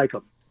don't like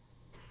him.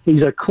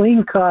 He's a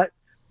clean-cut,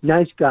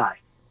 nice guy.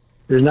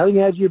 There's nothing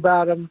edgy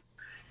about him.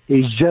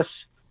 He's just,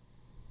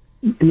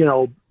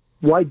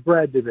 white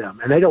bread to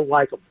them, and they don't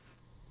like him.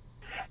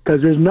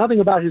 Because there's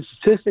nothing about his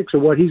statistics or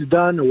what he's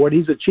done or what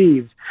he's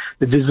achieved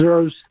that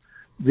deserves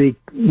the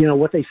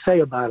what they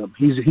say about him.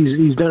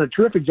 He's done a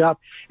terrific job.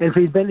 And if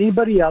he'd been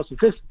anybody else, if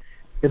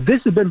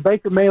this had been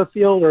Baker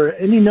Mayfield or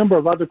any number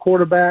of other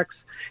quarterbacks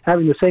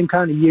having the same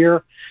kind of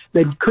year,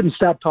 they couldn't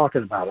stop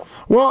talking about him.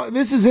 Well,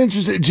 this is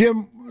interesting,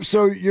 Jim.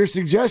 So your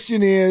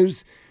suggestion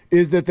is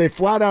that they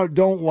flat out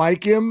don't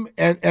like him,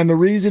 and the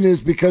reason is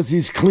because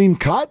he's clean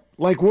cut?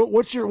 Like,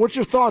 what's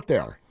your thought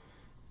there?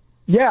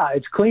 Yeah,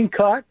 it's clean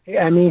cut.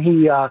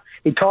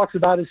 He talks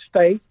about his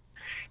faith.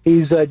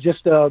 He's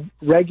just a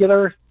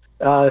regular,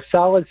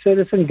 solid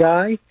citizen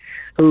guy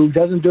who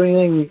doesn't do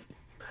anything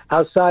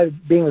outside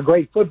of being a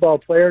great football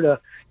player to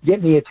get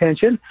any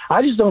attention.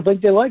 I just don't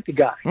think they like the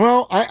guy.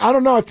 Well, I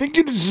don't know. I think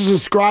you just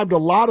described a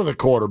lot of the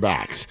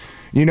quarterbacks.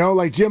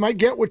 Like, Jim, I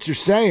get what you're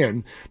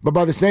saying, but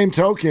by the same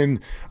token,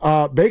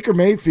 Baker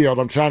Mayfield,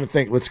 I'm trying to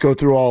think. Let's go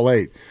through all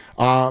 8.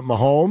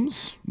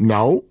 Mahomes,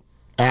 no.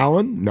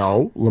 Allen,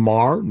 no.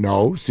 Lamar,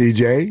 no.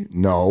 CJ,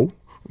 no.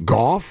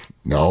 Goff,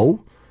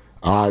 no.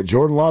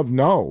 Jordan Love,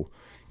 no.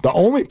 The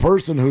only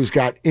person who's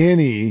got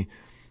any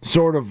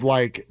sort of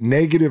like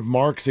negative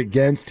marks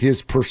against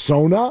his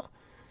persona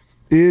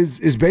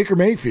is Baker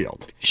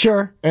Mayfield.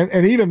 Sure.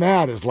 And even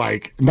that is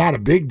like not a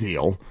big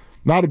deal.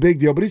 Not a big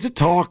deal, but he's a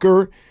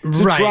talker.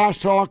 He's a trash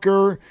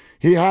talker.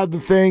 He had the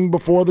thing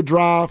before the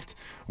draft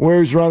where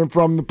he's running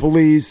from the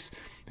police.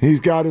 He's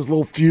got his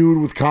little feud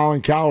with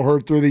Colin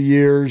Cowherd through the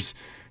years.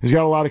 He's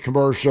got a lot of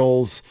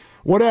commercials.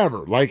 Whatever.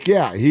 Like,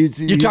 yeah,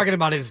 You're talking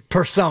about his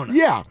persona.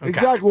 Yeah, okay.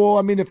 Exactly. Well,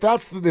 if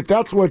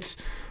that's what's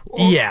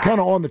kind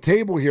of on the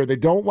table here, they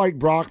don't like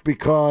Brock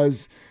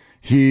because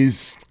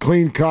he's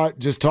clean cut,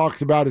 just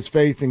talks about his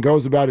faith and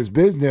goes about his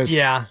business.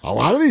 Yeah. A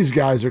lot of these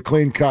guys are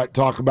clean cut,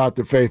 talk about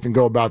their faith and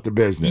go about their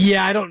business.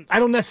 Yeah, I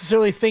don't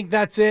necessarily think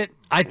that's it.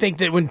 I think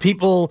that when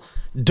people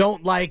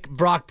don't like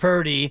Brock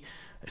Purdy,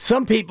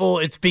 some people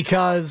it's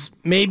because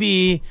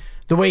maybe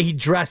the way he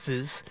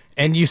dresses.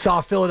 And you saw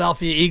a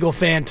Philadelphia Eagle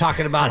fan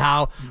talking about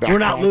how we're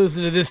not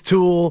losing to this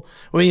tool,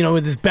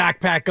 with his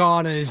backpack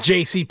on and his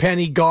J.C.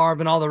 Penney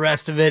garb and all the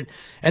rest of it.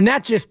 And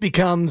that just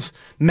becomes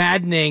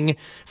maddening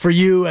for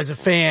you as a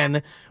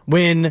fan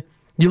when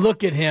you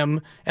look at him.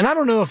 And I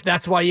don't know if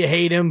that's why you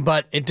hate him,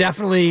 but it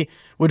definitely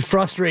would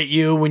frustrate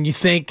you when you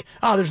think,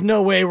 oh, there's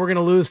no way we're going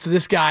to lose to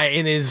this guy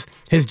in his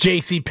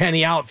J.C.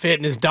 Penney outfit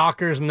and his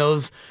Dockers and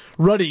those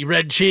ruddy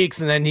red cheeks,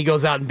 and then he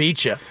goes out and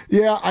beats you.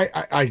 Yeah,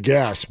 I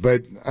guess,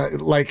 but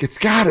it's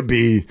got to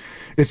be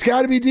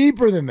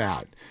deeper than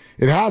that.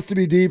 It has to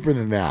be deeper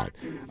than that.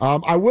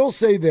 I will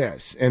say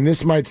this, and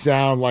this might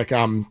sound like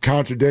I'm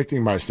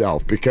contradicting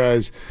myself,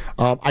 because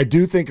I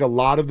do think a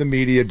lot of the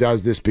media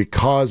does this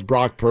because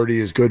Brock Purdy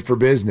is good for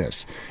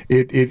business.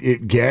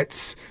 It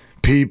gets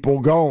people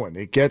going.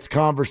 It gets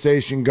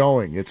conversation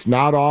going. It's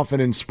not often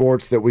in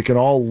sports that we can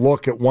all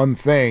look at one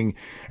thing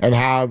and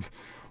have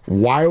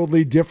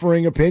wildly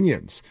differing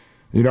opinions,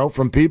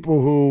 from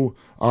people who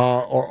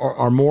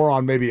are more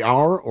on maybe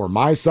our or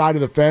my side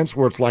of the fence,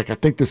 where it's like, I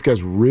think this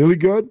guy's really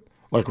good,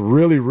 like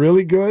really,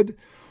 really good,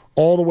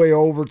 all the way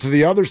over to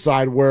the other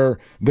side where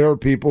there are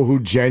people who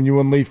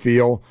genuinely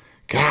feel,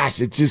 gosh,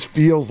 it just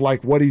feels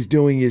like what he's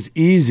doing is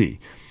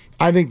easy.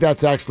 I think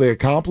that's actually a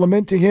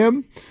compliment to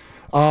him.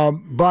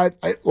 But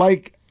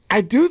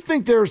I do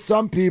think there are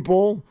some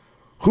people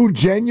who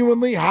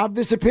genuinely have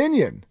this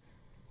opinion.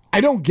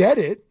 I don't get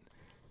it,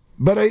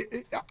 but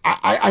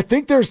I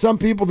think there are some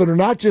people that are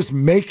not just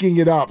making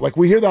it up. Like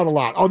we hear that a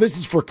lot. Oh, this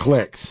is for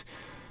clicks.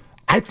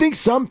 I think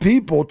some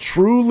people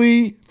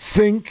truly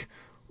think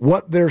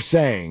what they're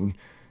saying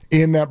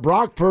in that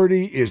Brock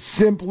Purdy is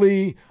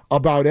simply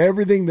about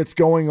everything that's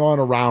going on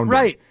around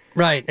him.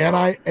 Right.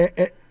 And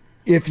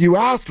if you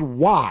asked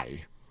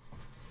why,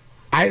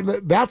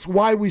 that's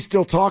why we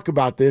still talk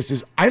about this,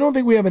 is I don't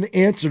think we have an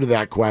answer to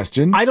that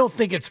question. I don't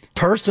think it's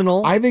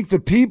personal. I think the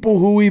people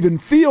who even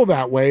feel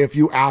that way, if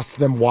you ask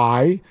them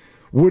why,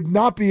 would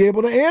not be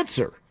able to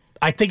answer.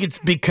 I think it's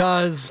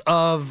because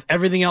of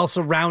everything else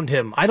around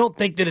him. I don't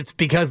think that it's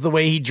because the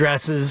way he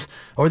dresses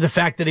or the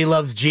fact that he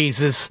loves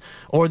Jesus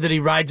or that he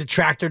rides a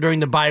tractor during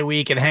the bye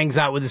week and hangs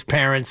out with his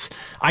parents.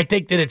 I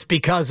think that it's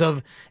because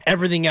of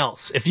everything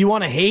else. If you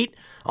want to hate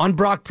on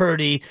Brock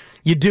Purdy,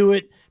 you do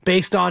it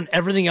based on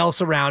everything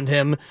else around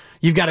him.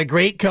 You've got a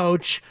great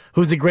coach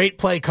who's a great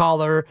play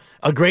caller,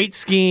 a great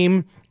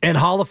scheme, and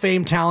Hall of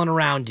Fame talent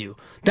around you.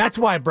 That's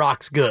why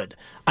Brock's good.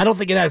 I don't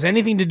think it has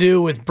anything to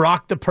do with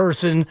Brock the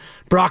person,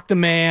 Brock the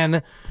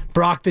man,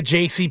 Brock the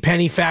J.C.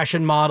 Penney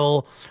fashion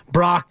model,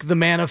 Brock the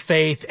man of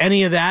faith,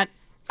 any of that.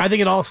 I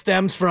think it all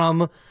stems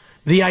from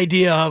the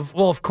idea of,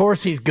 well, of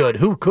course he's good.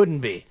 Who couldn't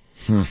be?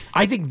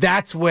 I think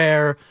that's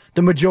where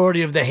the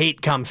majority of the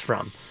hate comes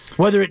from.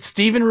 Whether it's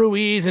Steven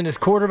Ruiz and his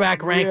quarterback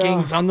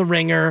rankings on The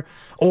Ringer,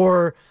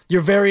 or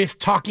your various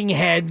talking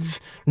heads,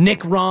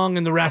 Nick Wrong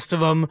and the rest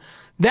of them,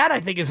 that I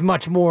think is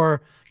much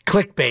more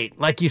clickbait.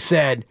 Like you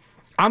said,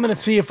 I'm going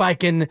to see if I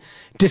can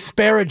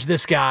disparage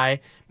this guy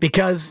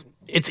because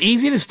it's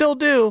easy to still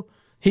do.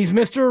 He's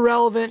Mr.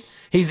 Irrelevant.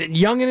 He's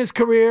young in his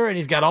career, and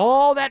he's got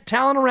all that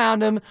talent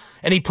around him,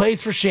 and he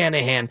plays for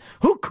Shanahan.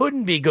 Who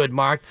couldn't be good,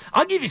 Mark?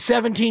 I'll give you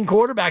 17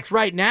 quarterbacks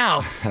right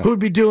now who'd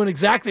be doing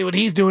exactly what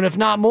he's doing, if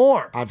not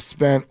more. I've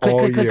spent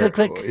all year.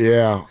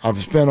 Yeah,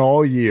 I've spent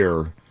all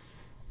year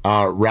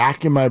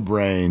racking my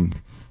brain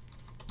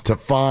to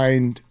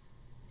find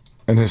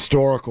an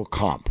historical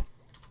comp.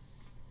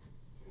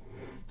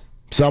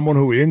 Someone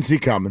who we didn't see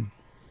coming.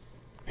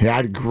 He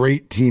had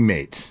great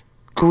teammates.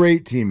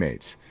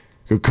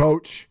 Good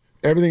coach.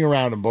 Everything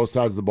around him, both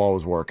sides of the ball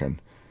was working.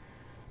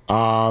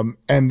 And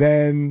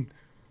then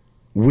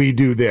we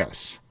do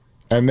this.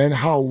 And then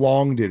how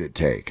long did it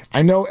take?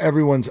 I know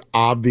everyone's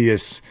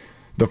obvious.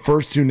 The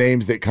first two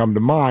names that come to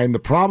mind, the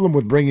problem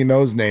with bringing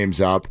those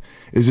names up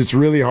is it's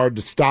really hard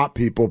to stop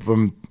people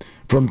from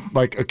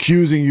like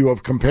accusing you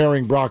of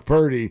comparing Brock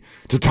Purdy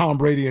to Tom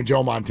Brady and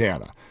Joe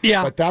Montana.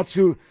 Yeah. But that's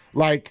who,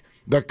 like,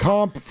 the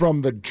comp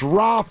from the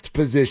draft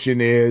position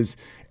is,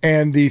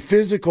 and the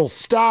physical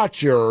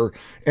stature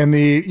and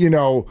the,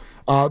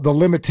 the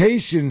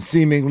limitations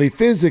seemingly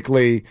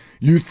physically,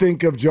 you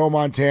think of Joe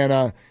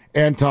Montana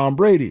and Tom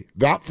Brady.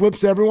 That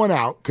flips everyone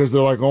out because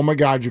they're like, oh my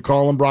God, you're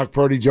calling Brock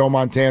Purdy Joe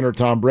Montana or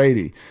Tom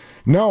Brady.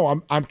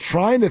 No, I'm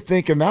trying to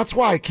think, and that's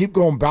why I keep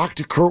going back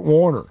to Kurt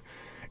Warner.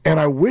 And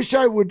I wish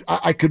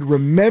I could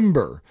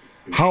remember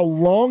how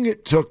long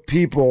it took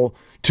people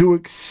to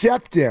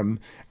accept him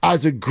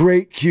as a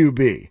great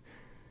QB.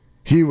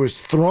 He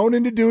was thrown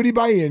into duty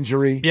by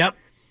injury. Yep.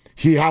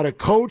 He had a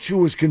coach who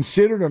was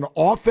considered an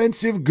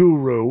offensive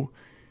guru.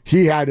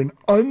 He had an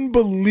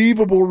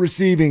unbelievable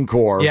receiving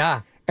core.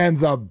 Yeah. And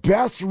the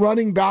best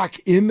running back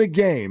in the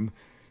game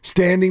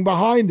standing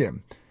behind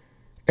him.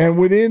 And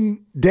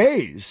within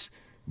days,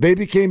 they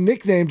became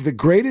nicknamed the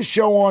greatest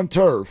show on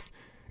turf.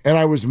 And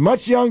I was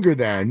much younger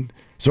then,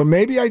 so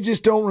maybe I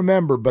just don't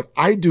remember, but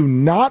I do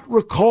not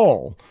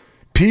recall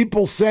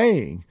people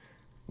saying,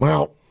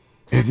 well,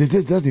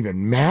 it doesn't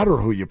even matter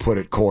who you put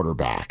at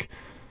quarterback.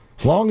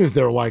 As long as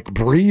they're like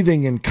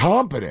breathing and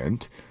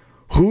competent,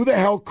 who the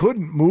hell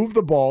couldn't move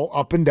the ball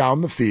up and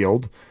down the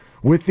field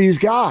with these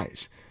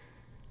guys?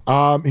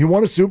 He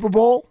won a Super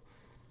Bowl,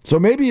 so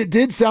maybe it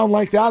did sound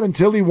like that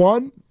until he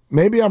won.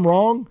 Maybe I'm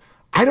wrong.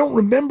 I don't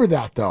remember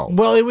that, though.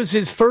 Well, it was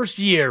his first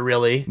year,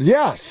 really.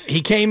 Yes.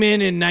 He came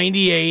in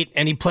 98,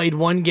 and he played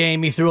one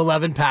game. He threw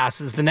 11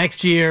 passes. The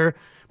next year,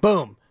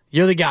 boom,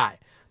 you're the guy.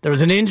 There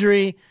was an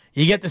injury.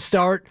 You get the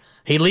start.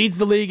 He leads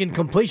the league in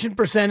completion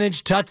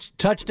percentage,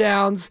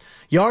 touchdowns,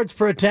 yards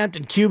per attempt,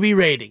 and QB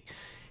rating.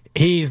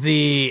 He's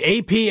the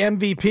AP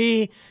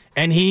MVP,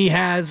 and he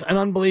has an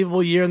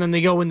unbelievable year, and then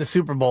they go win the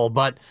Super Bowl.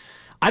 But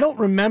I don't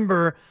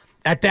remember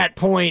at that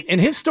point, and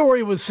his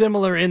story was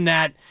similar in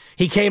that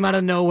he came out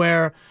of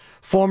nowhere,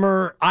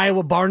 former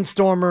Iowa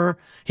Barnstormer.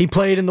 He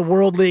played in the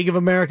World League of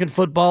American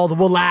Football, the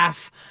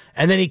WLAF,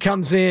 and then he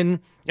comes in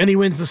and he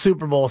wins the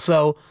Super Bowl.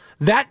 So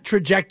that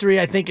trajectory,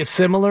 I think, is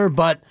similar,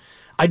 but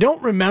I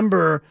don't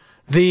remember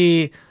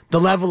the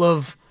level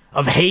of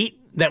hate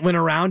that went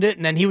around it.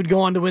 And then he would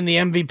go on to win the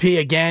MVP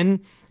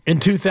again in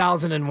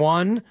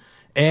 2001,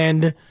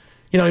 and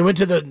he went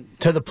to the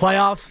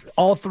playoffs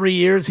all 3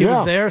 years he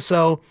was there.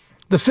 So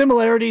the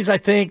similarities, I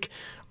think,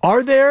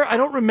 are there. I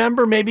don't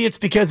remember. Maybe it's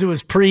because it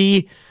was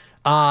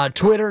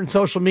pre-Twitter and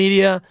social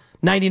media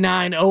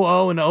 99,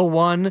 00, and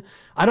 01.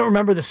 I don't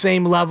remember the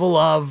same level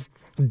of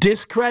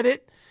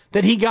discredit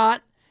that he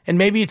got, and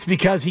maybe it's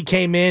because he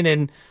came in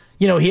and,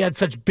 he had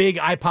such big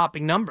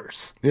eye-popping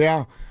numbers.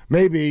 Yeah,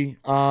 maybe.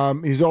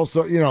 He's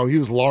also, he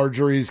was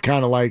larger. He's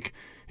kind of like,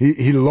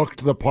 he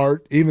looked the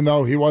part, even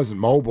though he wasn't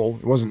mobile.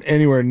 He wasn't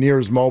anywhere near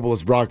as mobile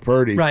as Brock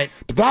Purdy. Right.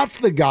 But that's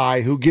the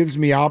guy who gives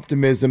me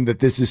optimism that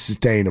this is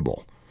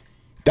sustainable.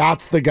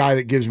 That's the guy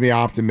that gives me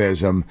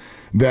optimism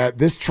that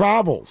this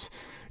travels.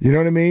 You know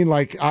what I mean?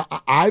 Like,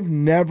 I've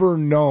never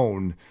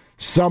known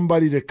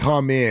somebody to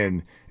come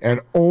in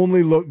and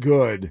only look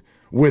good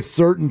with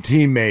certain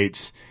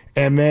teammates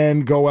and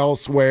then go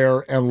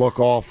elsewhere and look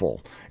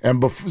awful.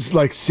 And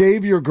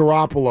save your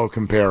Garoppolo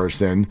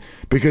comparison,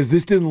 because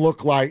that didn't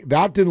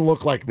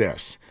look like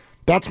this.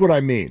 That's what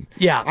I mean.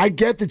 Yeah. I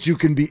get that you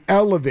can be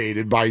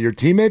elevated by your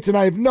teammates, and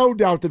I have no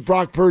doubt that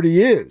Brock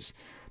Purdy is.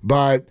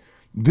 But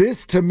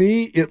this, to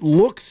me, it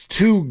looks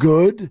too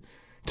good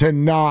to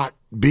not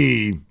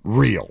be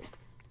real.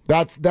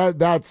 That's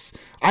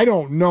I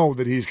don't know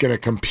that he's going to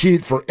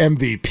compete for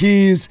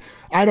MVPs.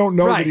 I don't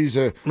know that he's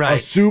a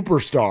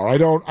superstar.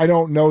 I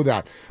don't know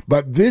that.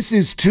 But this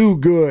is too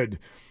good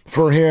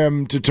for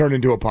him to turn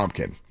into a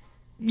pumpkin.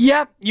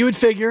 Yeah, you would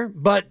figure,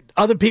 but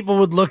other people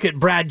would look at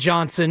Brad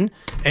Johnson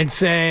and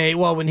say,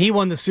 well, when he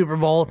won the Super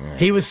Bowl,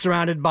 he was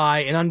surrounded by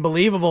an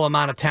unbelievable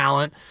amount of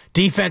talent,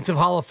 defensive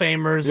Hall of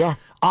Famers,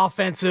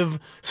 offensive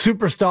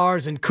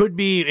superstars, and could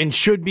be and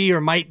should be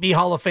or might be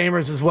Hall of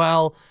Famers as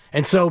well.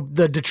 And so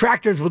the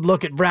detractors would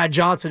look at Brad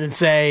Johnson and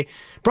say,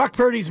 Brock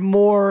Purdy's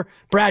more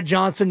Brad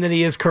Johnson than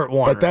he is Kurt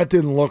Warner. But that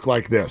didn't look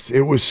like this.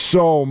 It was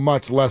so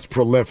much less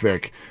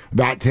prolific,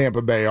 that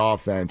Tampa Bay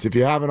offense. If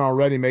you haven't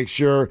already, make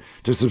sure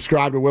to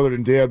subscribe to Willard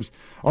and Dibs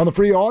on the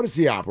free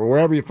Odyssey app or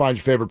wherever you find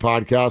your favorite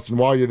podcasts. And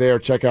while you're there,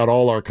 check out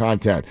all our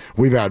content.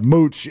 We've had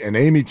Mooch and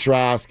Amy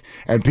Trask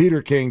and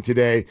Peter King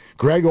today,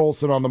 Greg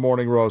Olson on the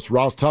Morning Roast,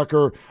 Ross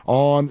Tucker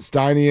on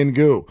Steiny and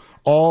Goo.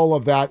 All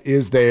of that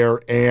is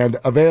there and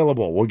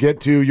available. We'll get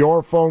to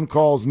your phone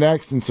calls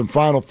next and some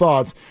final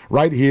thoughts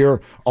right here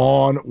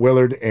on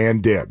Willard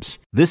and Dibs.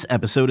 This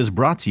episode is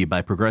brought to you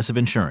by Progressive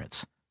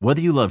Insurance.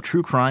 Whether you love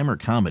true crime or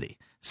comedy,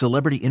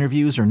 celebrity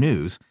interviews or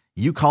news,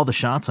 you call the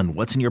shots on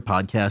what's in your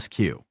podcast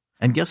queue.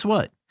 And guess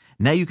what?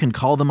 Now you can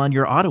call them on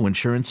your auto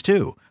insurance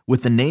too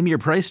with the Name Your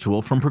Price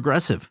tool from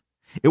Progressive.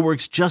 It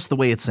works just the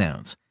way it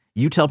sounds.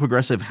 You tell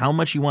Progressive how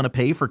much you want to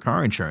pay for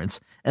car insurance,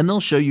 and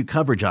they'll show you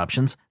coverage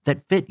options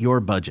that fit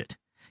your budget.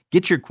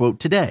 Get your quote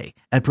today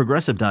at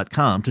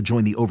Progressive.com to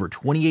join the over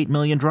 28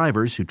 million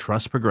drivers who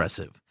trust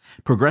Progressive.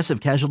 Progressive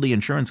Casualty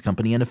Insurance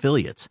Company and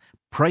Affiliates.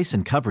 Price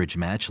and coverage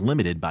match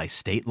limited by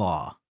state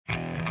law.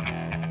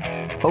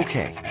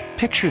 Okay,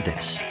 picture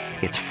this.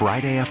 It's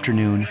Friday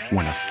afternoon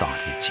when a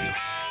thought hits you.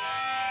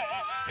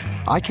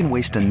 I can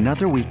waste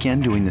another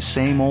weekend doing the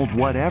same old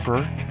whatever,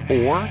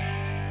 or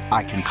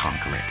I can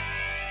conquer it.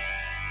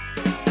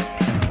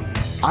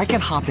 I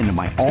can hop into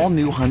my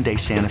all-new Hyundai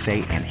Santa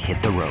Fe and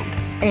hit the road.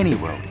 Any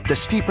road. The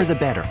steeper, the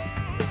better.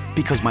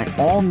 Because my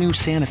all-new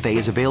Santa Fe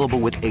is available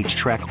with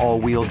H-Track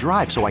all-wheel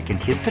drive, so I can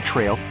hit the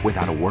trail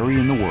without a worry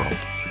in the world.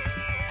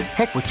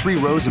 Heck, with 3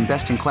 rows and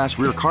best-in-class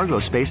rear cargo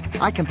space,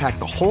 I can pack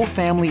the whole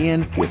family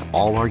in with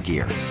all our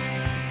gear.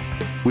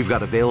 We've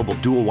got available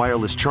dual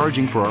wireless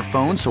charging for our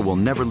phones, so we'll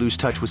never lose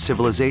touch with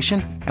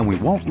civilization, and we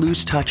won't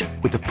lose touch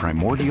with the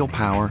primordial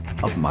power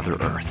of Mother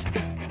Earth.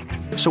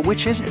 So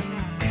which is it?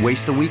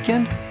 Waste the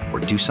weekend or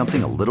do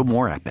something a little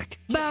more epic?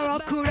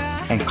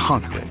 And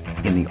conquer it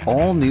in the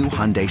all-new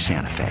Hyundai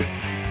Santa Fe.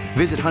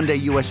 Visit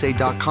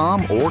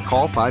HyundaiUSA.com or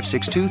call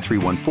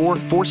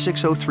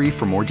 562-314-4603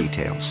 for more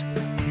details.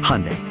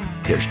 Hyundai,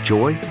 there's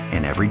joy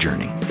in every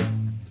journey.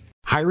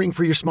 Hiring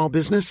for your small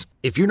business?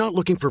 If you're not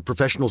looking for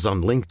professionals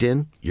on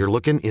LinkedIn, you're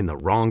looking in the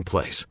wrong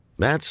place.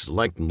 That's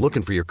like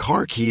looking for your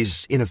car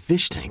keys in a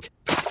fish tank.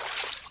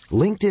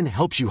 LinkedIn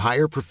helps you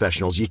hire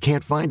professionals you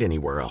can't find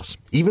anywhere else,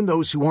 even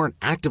those who aren't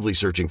actively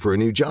searching for a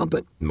new job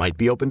but might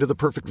be open to the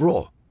perfect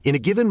role. In a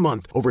given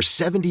month, over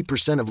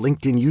 70% of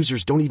LinkedIn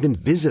users don't even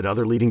visit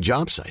other leading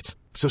job sites.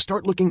 So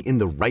start looking in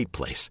the right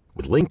place.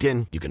 With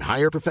LinkedIn, you can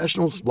hire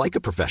professionals like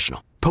a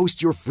professional.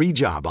 Post your free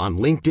job on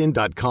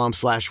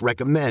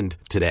linkedin.com/recommend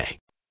today.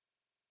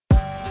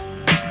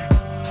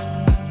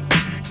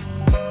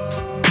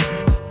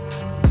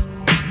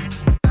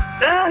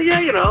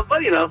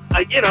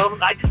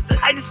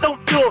 I just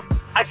don't feel.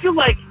 I feel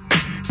like.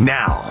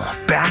 Now,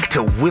 back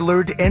to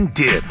Willard and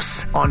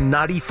Dibs on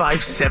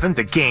 95.7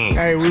 The Game.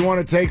 Hey, we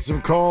want to take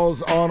some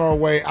calls on our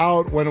way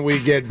out. When we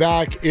get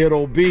back,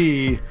 it'll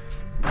be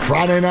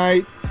Friday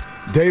night,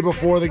 day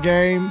before the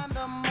game.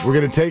 We're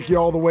going to take you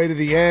all the way to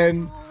the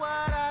end.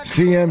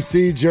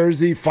 CMC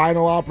Jersey,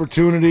 final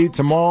opportunity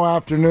tomorrow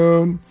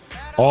afternoon.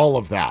 All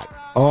of that.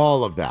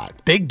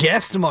 Big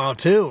guest tomorrow,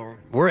 too.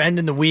 We're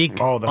ending the week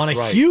on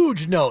a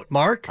huge note,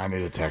 Mark. I need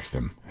to text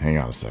him. Hang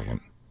on a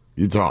second.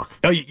 You talk.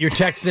 Oh, you're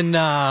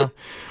texting.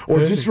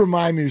 Or just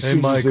remind me. Hey,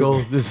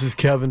 Michael, this is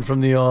Kevin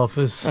from The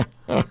Office.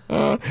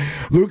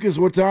 Lucas,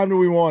 what time do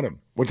we want him?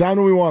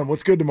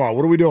 What's good tomorrow?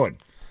 What are we doing?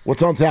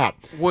 What's on tap?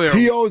 We're-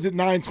 T.O.'s at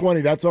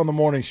 9:20. That's on the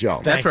morning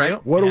show. That's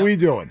right. What are we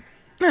doing?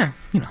 Yeah.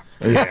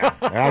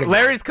 Yeah.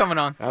 Larry's coming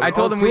on. I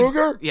told him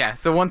Kruger? Yeah.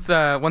 So once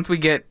we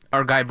get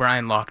our guy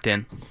Brian locked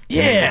in.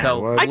 Yeah.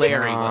 Tell What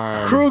Larry.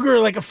 time? Kruger,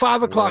 like a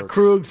 5 o'clock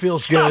Krug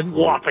feels good. Stop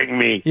whopping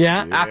me.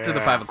 Yeah. After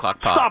the 5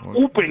 o'clock pop. Stop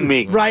whooping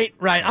me. Right.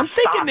 I'm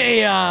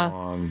thinking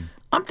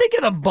I'm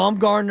thinking a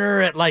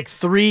Baumgartner at like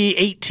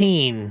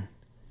 3:18.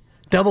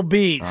 Double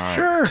B's. Right.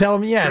 Sure. Tell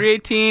him, yeah.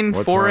 3:18,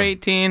 What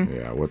 4:18,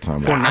 Yeah, what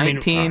time?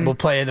 4:19, We'll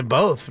play it in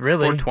both,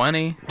 really.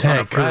 4:20 on Hey,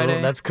 a Friday.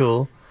 cool. That's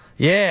cool.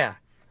 Yeah.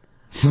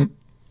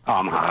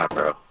 I'm hot,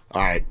 bro.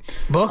 All right.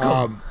 Book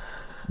 'em.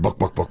 Book.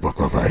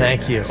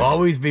 Thank you.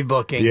 Always be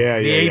booking. Yeah,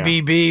 the yeah.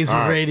 ABBs All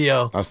of right.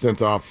 radio. I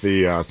sent off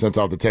the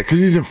text because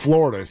he's in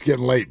Florida. It's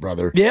getting late,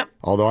 brother. Yep.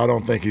 Although I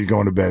don't think he's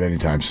going to bed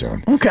anytime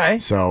soon. Okay.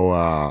 So,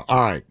 all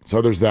right.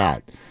 So there's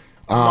that.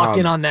 Lock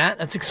in on that.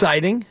 That's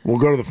exciting. We'll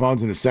go to the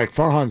phones in a sec.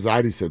 Farhan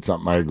Zaidi said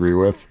something I agree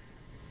with.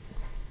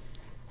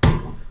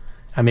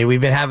 I mean,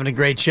 we've been having a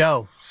great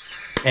show.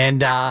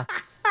 And,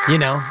 you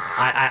know,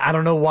 I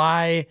don't know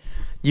why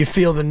you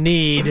feel the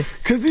need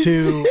Because he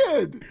to.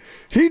 did.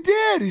 He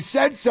did. He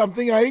said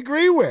something I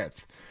agree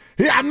with.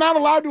 I'm not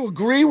allowed to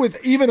agree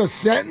with even a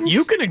sentence.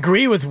 You can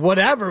agree with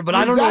whatever, but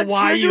I don't know that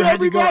why you trigger had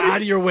to go everybody?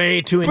 out of your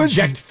way to But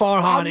inject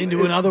Farhan into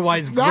an it's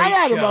otherwise not great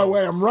out show. of my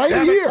way. I'm right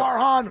Damn it, here.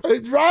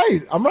 Farhan.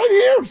 Right. I'm right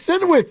here. I'm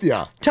sitting with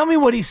you. Tell me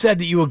what he said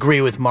that you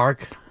agree with,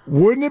 Mark.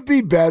 Wouldn't it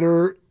be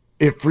better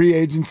if free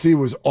agency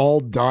was all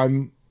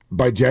done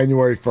by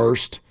January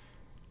 1st?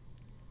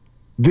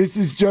 This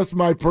is just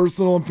my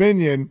personal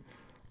opinion.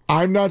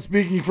 I'm not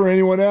speaking for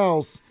anyone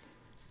else,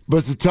 but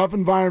it's a tough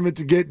environment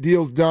to get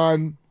deals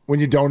done when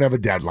you don't have a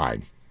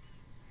deadline.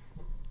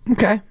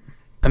 Okay.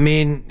 I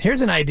mean,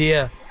 here's an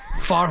idea.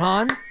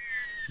 Farhan,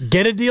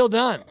 get a deal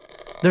done.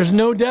 There's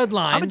no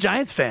deadline. I'm a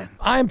Giants fan.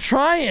 I'm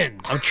trying.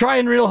 I'm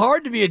trying real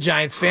hard to be a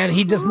Giants fan.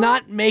 He does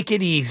not make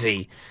it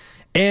easy.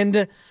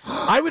 And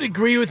I would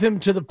agree with him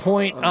to the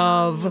point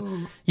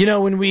of, you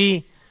know, when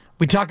we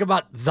talk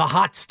about the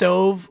hot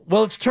stove,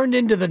 well, it's turned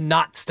into the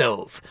not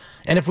stove.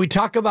 And if we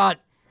talk about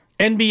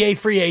NBA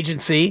free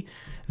agency,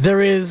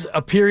 there is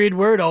a period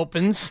where it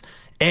opens,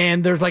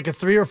 and there's like a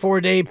 3 or 4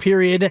 day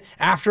period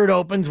after it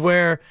opens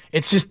where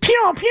it's just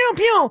pew, pew,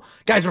 pew.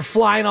 Guys are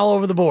flying all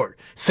over the board.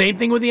 Same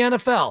thing with the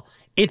NFL.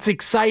 It's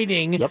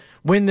exciting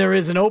when there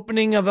is an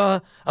opening of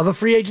a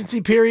free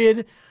agency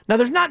period. Now,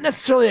 there's not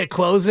necessarily a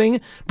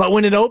closing, but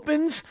when it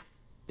opens,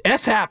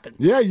 S happens.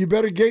 Yeah, you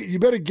better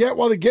get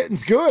while the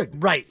getting's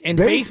good. Right. And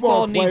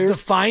baseball needs to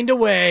find a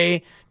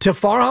way, to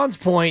Farhan's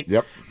point,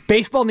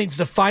 baseball needs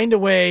to find a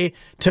way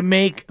to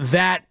make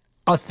that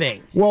a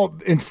thing. Well,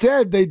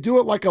 instead, they do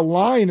it like a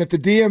line at the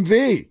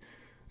DMV.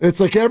 It's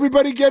like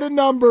everybody get a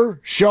number.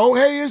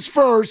 Shohei is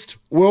first.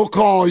 We'll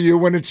call you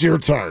when it's your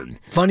turn.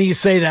 Funny you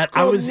say that.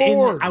 I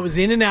Lord. was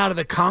in and out of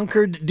the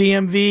Concord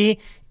DMV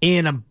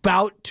in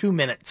about 2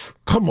 minutes.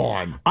 Come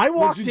on. I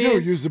walked What'd you do?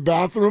 in. Use the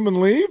bathroom and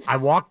leave? I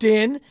walked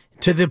in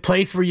to the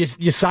place where you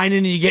sign in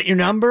and you get your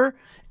number,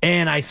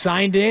 and I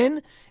signed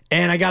in,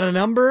 and I got a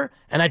number,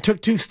 and I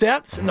took 2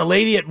 steps, and the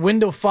lady at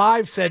window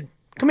 5 said,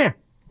 "Come here."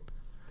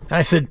 And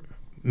I said,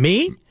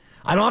 "Me?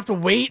 I don't have to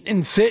wait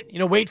and sit,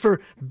 wait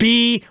for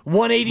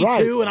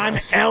B182 and I'm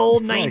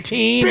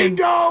L19.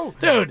 Bingo!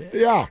 Dude.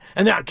 Yeah.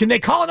 And now, can they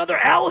call another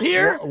L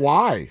here?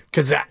 Why?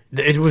 Because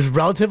it was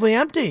relatively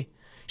empty.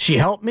 She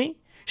helped me.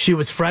 She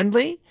was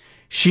friendly.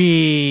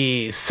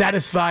 She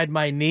satisfied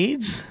my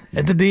needs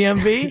at the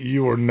DMV.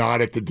 You were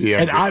not at the DMV.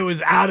 And I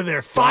was out of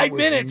there 5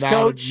 minutes,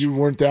 Coach. You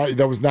weren't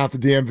that was not the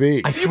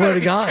DMV. I swear to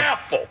God.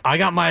 I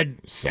got my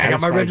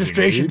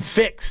registrations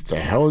fixed. What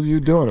the hell are you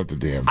doing at the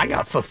DMV? I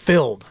got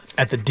fulfilled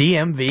at the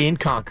DMV in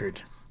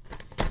Concord.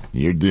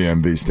 Your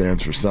DMV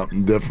stands for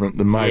something different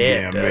than my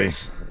Yeah, it DMV.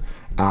 does.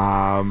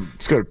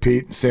 Let's go to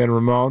Pete in San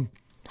Ramon.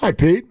 Hi,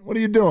 Pete. What are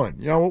you doing?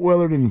 You're on with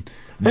Willard and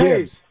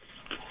Dibs.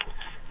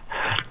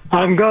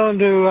 I'm going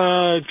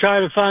to try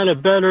to find a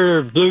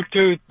better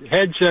Bluetooth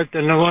headset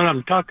than the one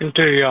I'm talking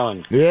to you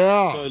on.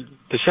 Yeah. So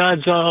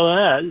besides all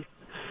that,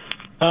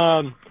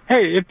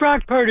 hey, if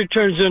Brock Purdy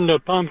turns into a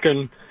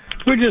pumpkin,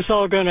 we're just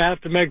all going to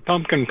have to make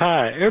pumpkin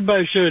pie.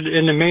 Everybody should,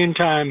 in the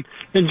meantime,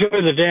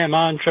 enjoy the damn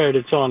entree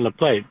that's on the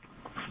plate.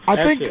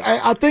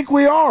 I think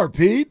we are,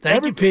 Pete.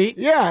 Thank you, Pete.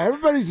 Yeah,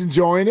 everybody's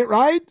enjoying it,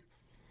 right?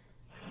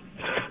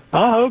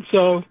 I hope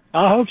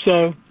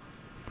so.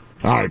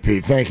 All right,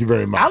 Pete. Thank you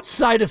very much.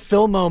 Outside of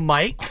Philmo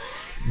Mike,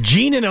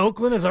 Gene in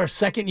Oakland is our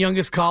second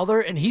youngest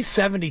caller, and he's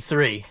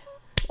 73.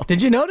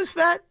 Did you notice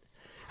that?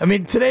 I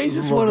mean, today's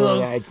just one of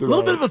those, a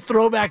little bit of a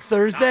throwback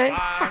Thursday.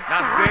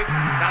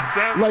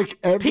 Like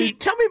Pete,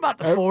 tell me about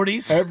the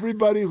 40s.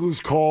 Everybody who's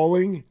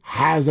calling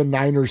has a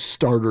Niners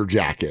starter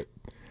jacket.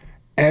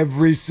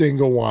 Every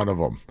single one of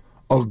them.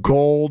 A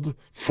gold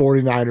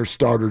 49er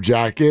starter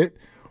jacket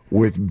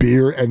with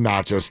beer and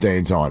nacho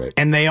stains on it.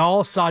 And they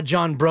all saw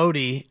John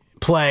Brody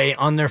play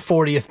on their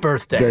 40th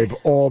birthday. They've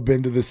all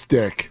been to the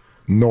Stick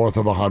north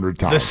of 100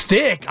 times. The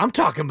Stick? I'm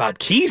talking about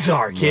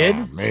Kezar, kid.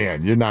 Oh,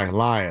 man, you're not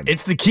lying.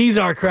 It's the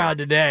Kezar crowd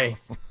today.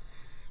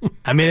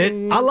 I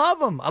mean, I love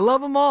them. I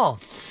love them all.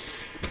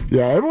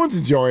 Yeah, everyone's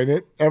enjoying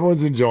it.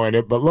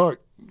 But look,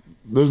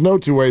 there's no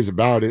two ways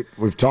about it.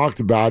 We've talked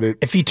about it.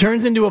 If he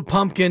turns into a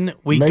pumpkin,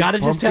 we got to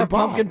just have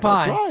pumpkin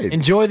pie. That's right.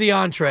 Enjoy the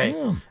entree.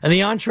 Yeah. And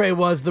the entree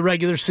was the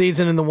regular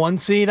season and the 1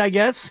 seed, I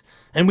guess.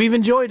 And we've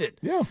enjoyed it.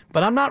 Yeah.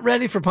 But I'm not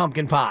ready for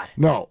pumpkin pie.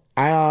 No,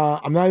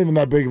 I'm not even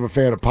that big of a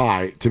fan of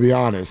pie, to be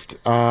honest.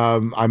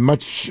 I'd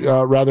much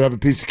rather have a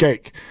piece of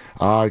cake.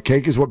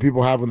 Cake is what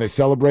people have when they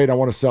celebrate. I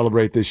want to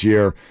celebrate this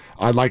year.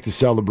 I'd like to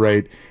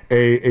celebrate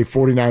a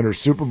 49ers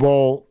Super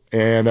Bowl.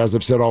 And as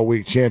I've said all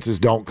week, chances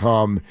don't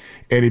come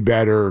any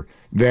better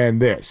than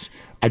this.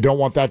 I don't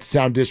want that to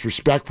sound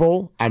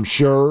disrespectful. I'm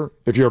sure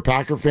if you're a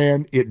Packer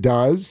fan, it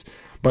does.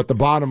 But the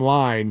bottom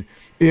line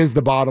is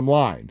the bottom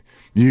line.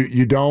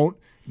 You don't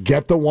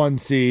get the 1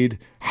 seed,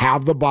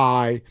 have the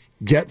bye,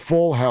 get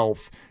full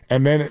health,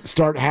 and then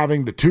start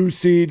having the 2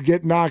 seed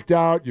get knocked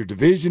out, your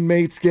division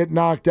mates get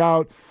knocked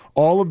out.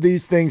 All of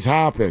these things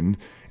happen,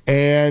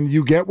 and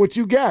you get what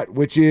you get,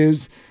 which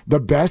is the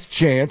best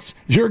chance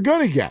you're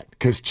going to get,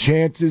 because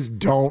chances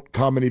don't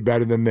come any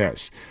better than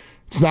this.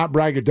 It's not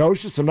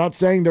braggadocious. I'm not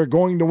saying they're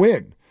going to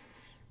win.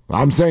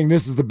 I'm saying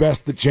this is the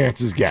best the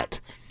chances get.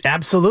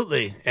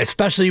 Absolutely,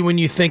 especially when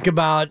you think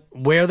about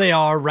where they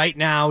are right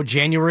now,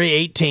 January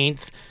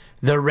 18th.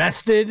 They're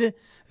rested.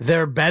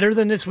 They're better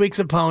than this week's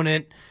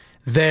opponent.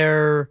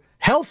 They're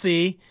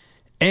healthy,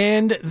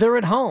 and they're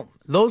at home.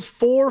 Those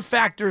 4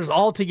 factors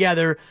all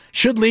together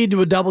should lead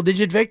to a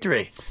double-digit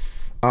victory.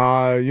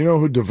 You know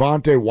who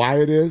Devontae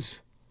Wyatt is?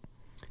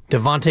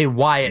 Devontae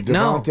Wyatt,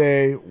 no.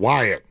 Devontae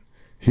Wyatt.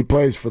 He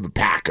plays for the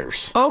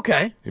Packers.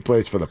 Okay. He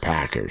plays for the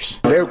Packers.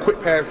 They're a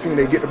quick pass team.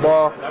 They get the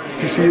ball.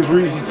 He sees his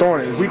read. He's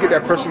throwing it. If we get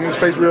that pressure in his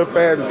face real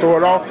fast and throw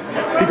it off,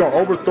 he going to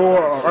overthrow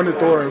it or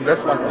underthrow it, and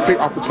that's like a big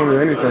opportunity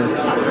or anything.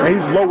 And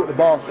he's low with the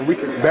ball, so we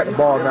can bat the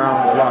ball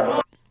down a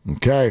lot.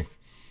 Okay.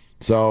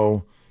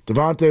 So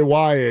Devontae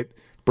Wyatt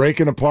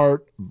breaking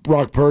apart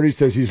Brock Purdy,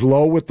 says he's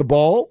low with the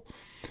ball.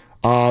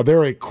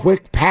 They're a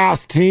quick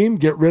pass team.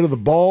 Get rid of the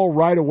ball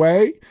right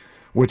away,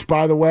 which,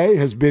 by the way,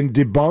 has been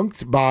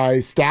debunked by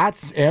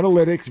stats,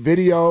 analytics,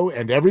 video,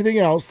 and everything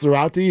else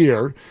throughout the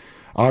year.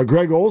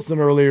 Greg Olson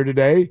earlier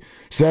today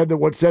said that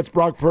what sets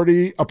Brock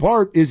Purdy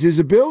apart is his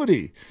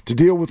ability to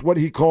deal with what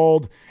he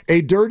called a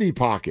dirty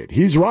pocket.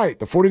 He's right.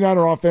 The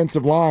 49er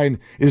offensive line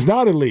is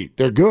not elite.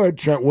 They're good.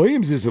 Trent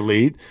Williams is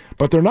elite,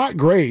 but they're not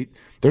great.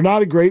 They're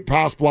not a great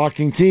pass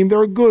blocking team.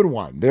 They're a good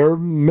one. They're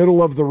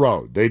middle of the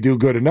road. They do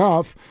good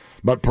enough,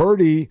 but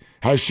Purdy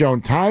has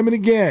shown time and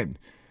again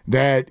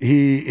that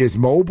he is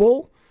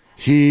mobile,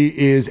 he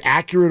is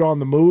accurate on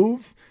the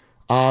move,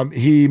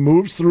 he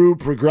moves through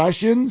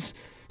progressions.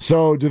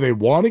 So do they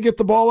want to get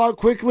the ball out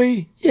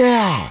quickly?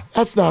 Yeah,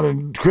 that's not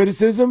a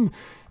criticism.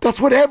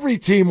 That's what every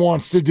team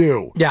wants to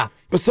do. Yeah.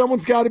 But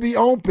someone's got to be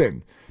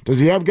open. Does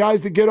he have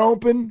guys that get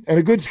open and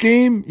a good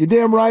scheme? You're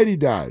damn right he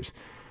does.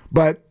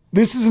 But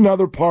this is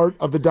another part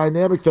of the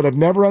dynamic that I've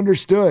never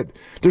understood.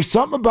 There's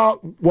something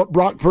about what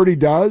Brock Purdy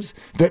does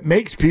that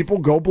makes people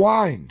go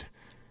blind.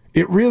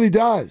 It really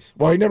does.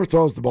 Well, he never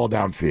throws the ball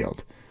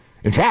downfield.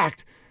 In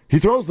fact, he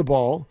throws the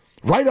ball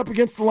right up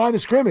against the line of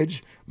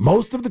scrimmage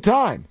most of the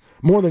time,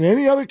 more than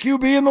any other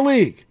QB in the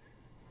league.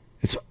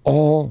 It's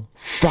all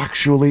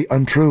factually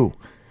untrue.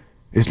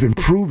 It's been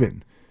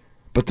proven.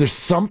 But there's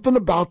something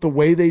about the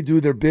way they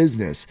do their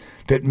business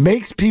that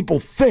makes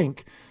people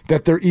think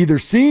that they're either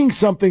seeing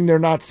something they're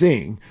not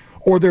seeing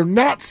or they're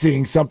not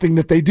seeing something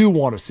that they do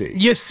want to see.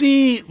 You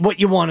see what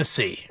you want to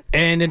see.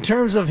 And in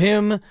terms of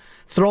him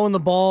throwing the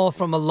ball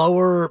from a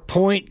lower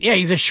point, yeah,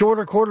 he's a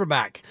shorter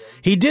quarterback.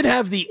 He did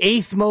have the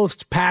 8th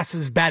most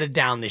passes batted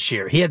down this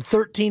year. He had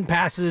 13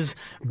 passes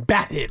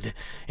batted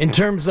in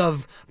terms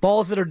of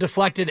balls that are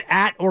deflected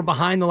at or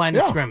behind the line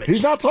of scrimmage.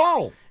 He's not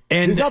tall.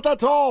 And he's not that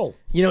tall.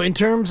 You know, in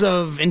terms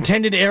of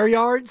intended air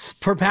yards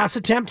per pass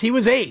attempt, he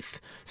was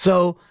 8th.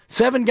 So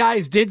 7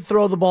 guys did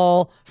throw the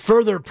ball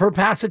further per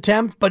pass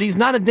attempt, but he's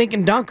not a dink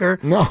and dunker.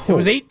 No. It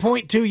was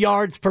 8.2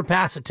 yards per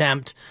pass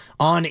attempt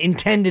on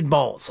intended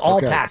balls,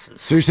 all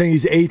passes. So you're saying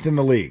he's 8th in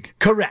the league?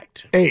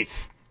 Correct.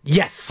 8th.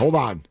 Yes. Hold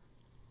on.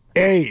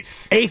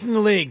 8th. 8th in the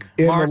league.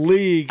 In Mark, the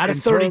league out of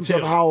in 32. terms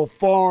of how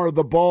far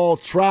the ball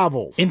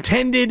travels.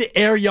 Intended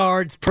air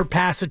yards per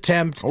pass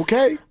attempt.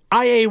 Okay.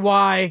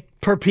 IAY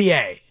per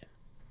PA.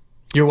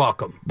 You're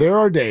welcome. There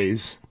are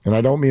days, and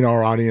I don't mean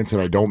our audience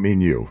and I don't mean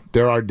you,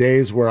 there are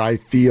days where I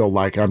feel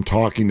like I'm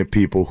talking to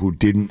people who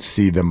didn't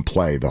see them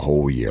play the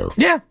whole year.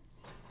 Yeah.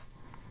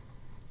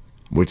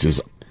 Which is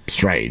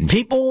strange.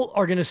 People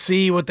are going to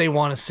see what they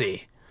want to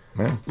see.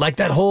 Yeah. Like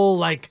that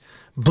whole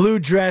blue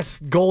dress,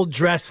 gold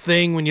dress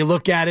thing, when you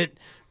look at it,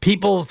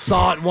 people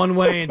saw it one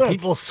way and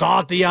people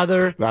saw it the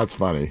other. That's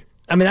funny.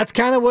 I mean, that's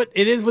kind of what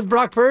it is with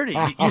Brock Purdy.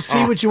 You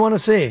see what you want to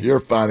see. You're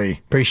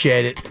funny.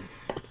 Appreciate it.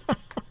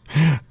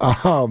 You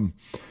want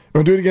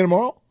to do it again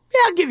tomorrow? Yeah,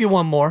 I'll give you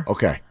one more.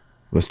 Okay.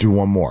 Let's do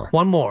one more.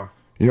 One more.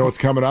 You know what's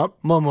coming up?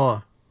 One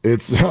more.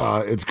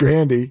 It's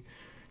Grandy.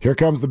 Here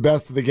comes the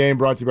best of the game,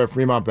 brought to you by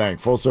Fremont Bank.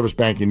 Full-service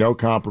banking, no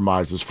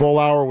compromises. Full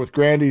hour with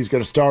Grandy. He's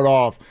going to start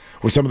off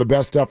with some of the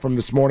best stuff from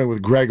this morning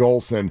with Greg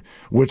Olson,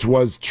 which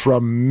was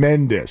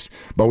tremendous.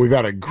 But we've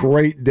had a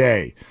great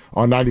day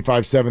on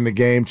 95.7 The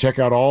Game. Check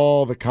out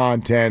all the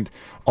content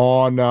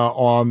on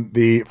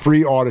the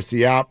free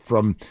Odyssey app,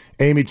 from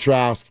Amy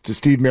Trask to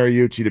Steve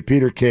Mariucci to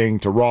Peter King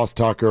to Ross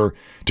Tucker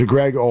to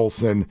Greg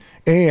Olson.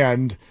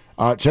 And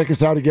check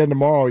us out again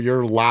tomorrow,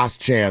 your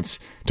last chance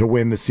to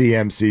win the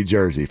CMC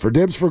jersey. For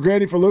Dibs, for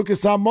Grady, for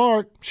Lucas, I'm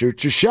Mark.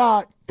 Shoot your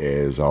shot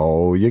is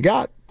all you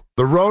got.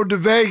 The road to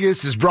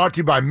Vegas is brought to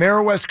you by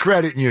Marowest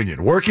Credit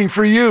Union. Working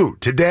for you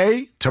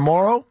today,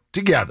 tomorrow,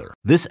 together.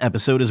 This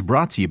episode is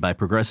brought to you by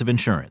Progressive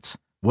Insurance.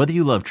 Whether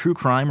you love true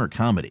crime or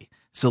comedy,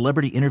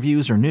 celebrity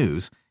interviews or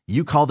news,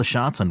 you call the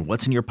shots on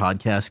what's in your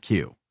podcast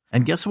queue.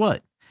 And guess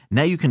what?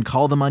 Now you can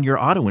call them on your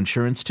auto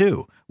insurance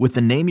too, with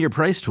the Name Your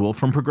Price tool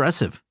from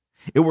Progressive.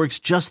 It works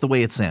just the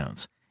way it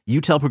sounds.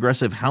 You tell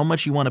Progressive how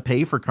much you want to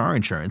pay for car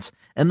insurance,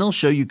 and they'll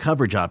show you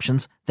coverage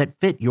options that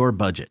fit your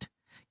budget.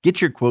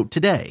 Get your quote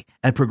today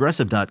at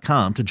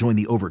Progressive.com to join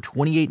the over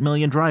 28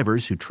 million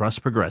drivers who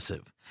trust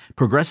Progressive.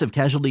 Progressive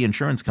Casualty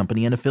Insurance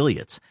Company and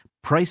Affiliates.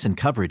 Price and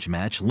coverage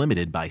match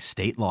limited by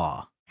state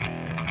law.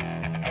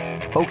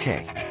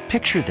 Okay,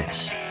 picture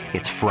this.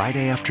 It's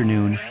Friday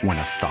afternoon when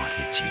a thought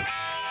hits you.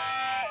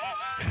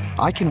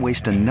 I can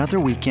waste another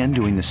weekend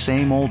doing the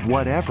same old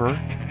whatever,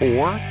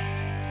 or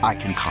I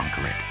can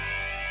conquer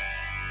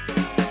it.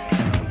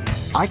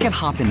 I can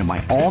hop into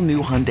my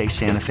all-new Hyundai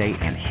Santa Fe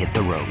and hit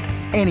the road.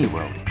 Any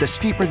road. The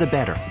steeper, the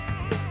better.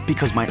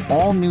 Because my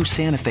all-new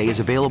Santa Fe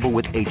is available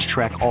with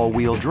H-Track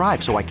all-wheel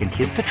drive, so I can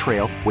hit the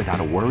trail without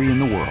a worry in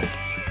the world.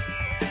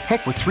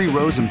 Heck, with 3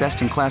 rows and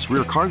best-in-class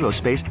rear cargo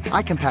space,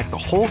 I can pack the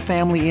whole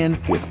family in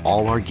with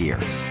all our gear.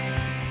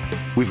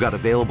 We've got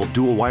available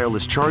dual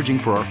wireless charging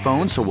for our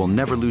phones, so we'll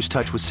never lose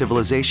touch with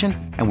civilization,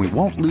 and we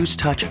won't lose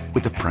touch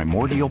with the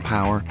primordial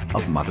power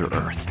of Mother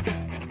Earth.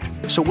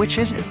 So which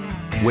is it?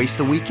 Waste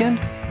the weekend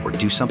or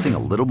do something a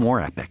little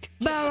more epic?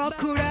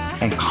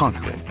 And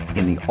conquer it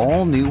in the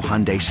all-new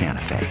Hyundai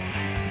Santa Fe.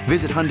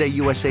 Visit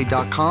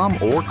HyundaiUSA.com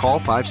or call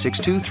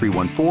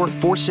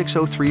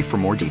 562-314-4603 for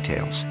more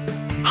details.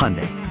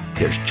 Hyundai,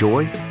 there's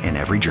joy in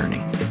every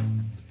journey.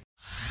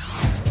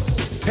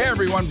 Hey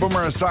everyone,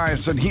 Boomer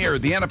Esiason here.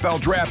 The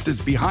NFL Draft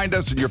is behind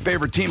us and your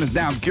favorite team is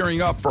now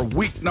gearing up for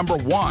week number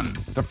 1.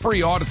 The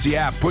free Odyssey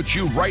app puts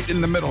you right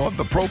in the middle of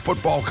the pro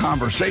football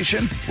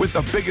conversation with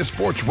the biggest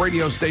sports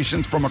radio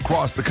stations from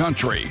across the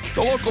country.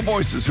 The local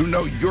voices who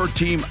know your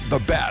team the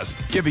best,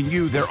 giving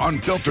you their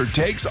unfiltered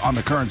takes on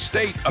the current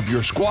state of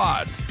your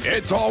squad.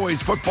 It's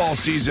always football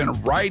season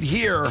right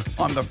here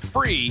on the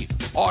free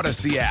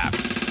Odyssey app.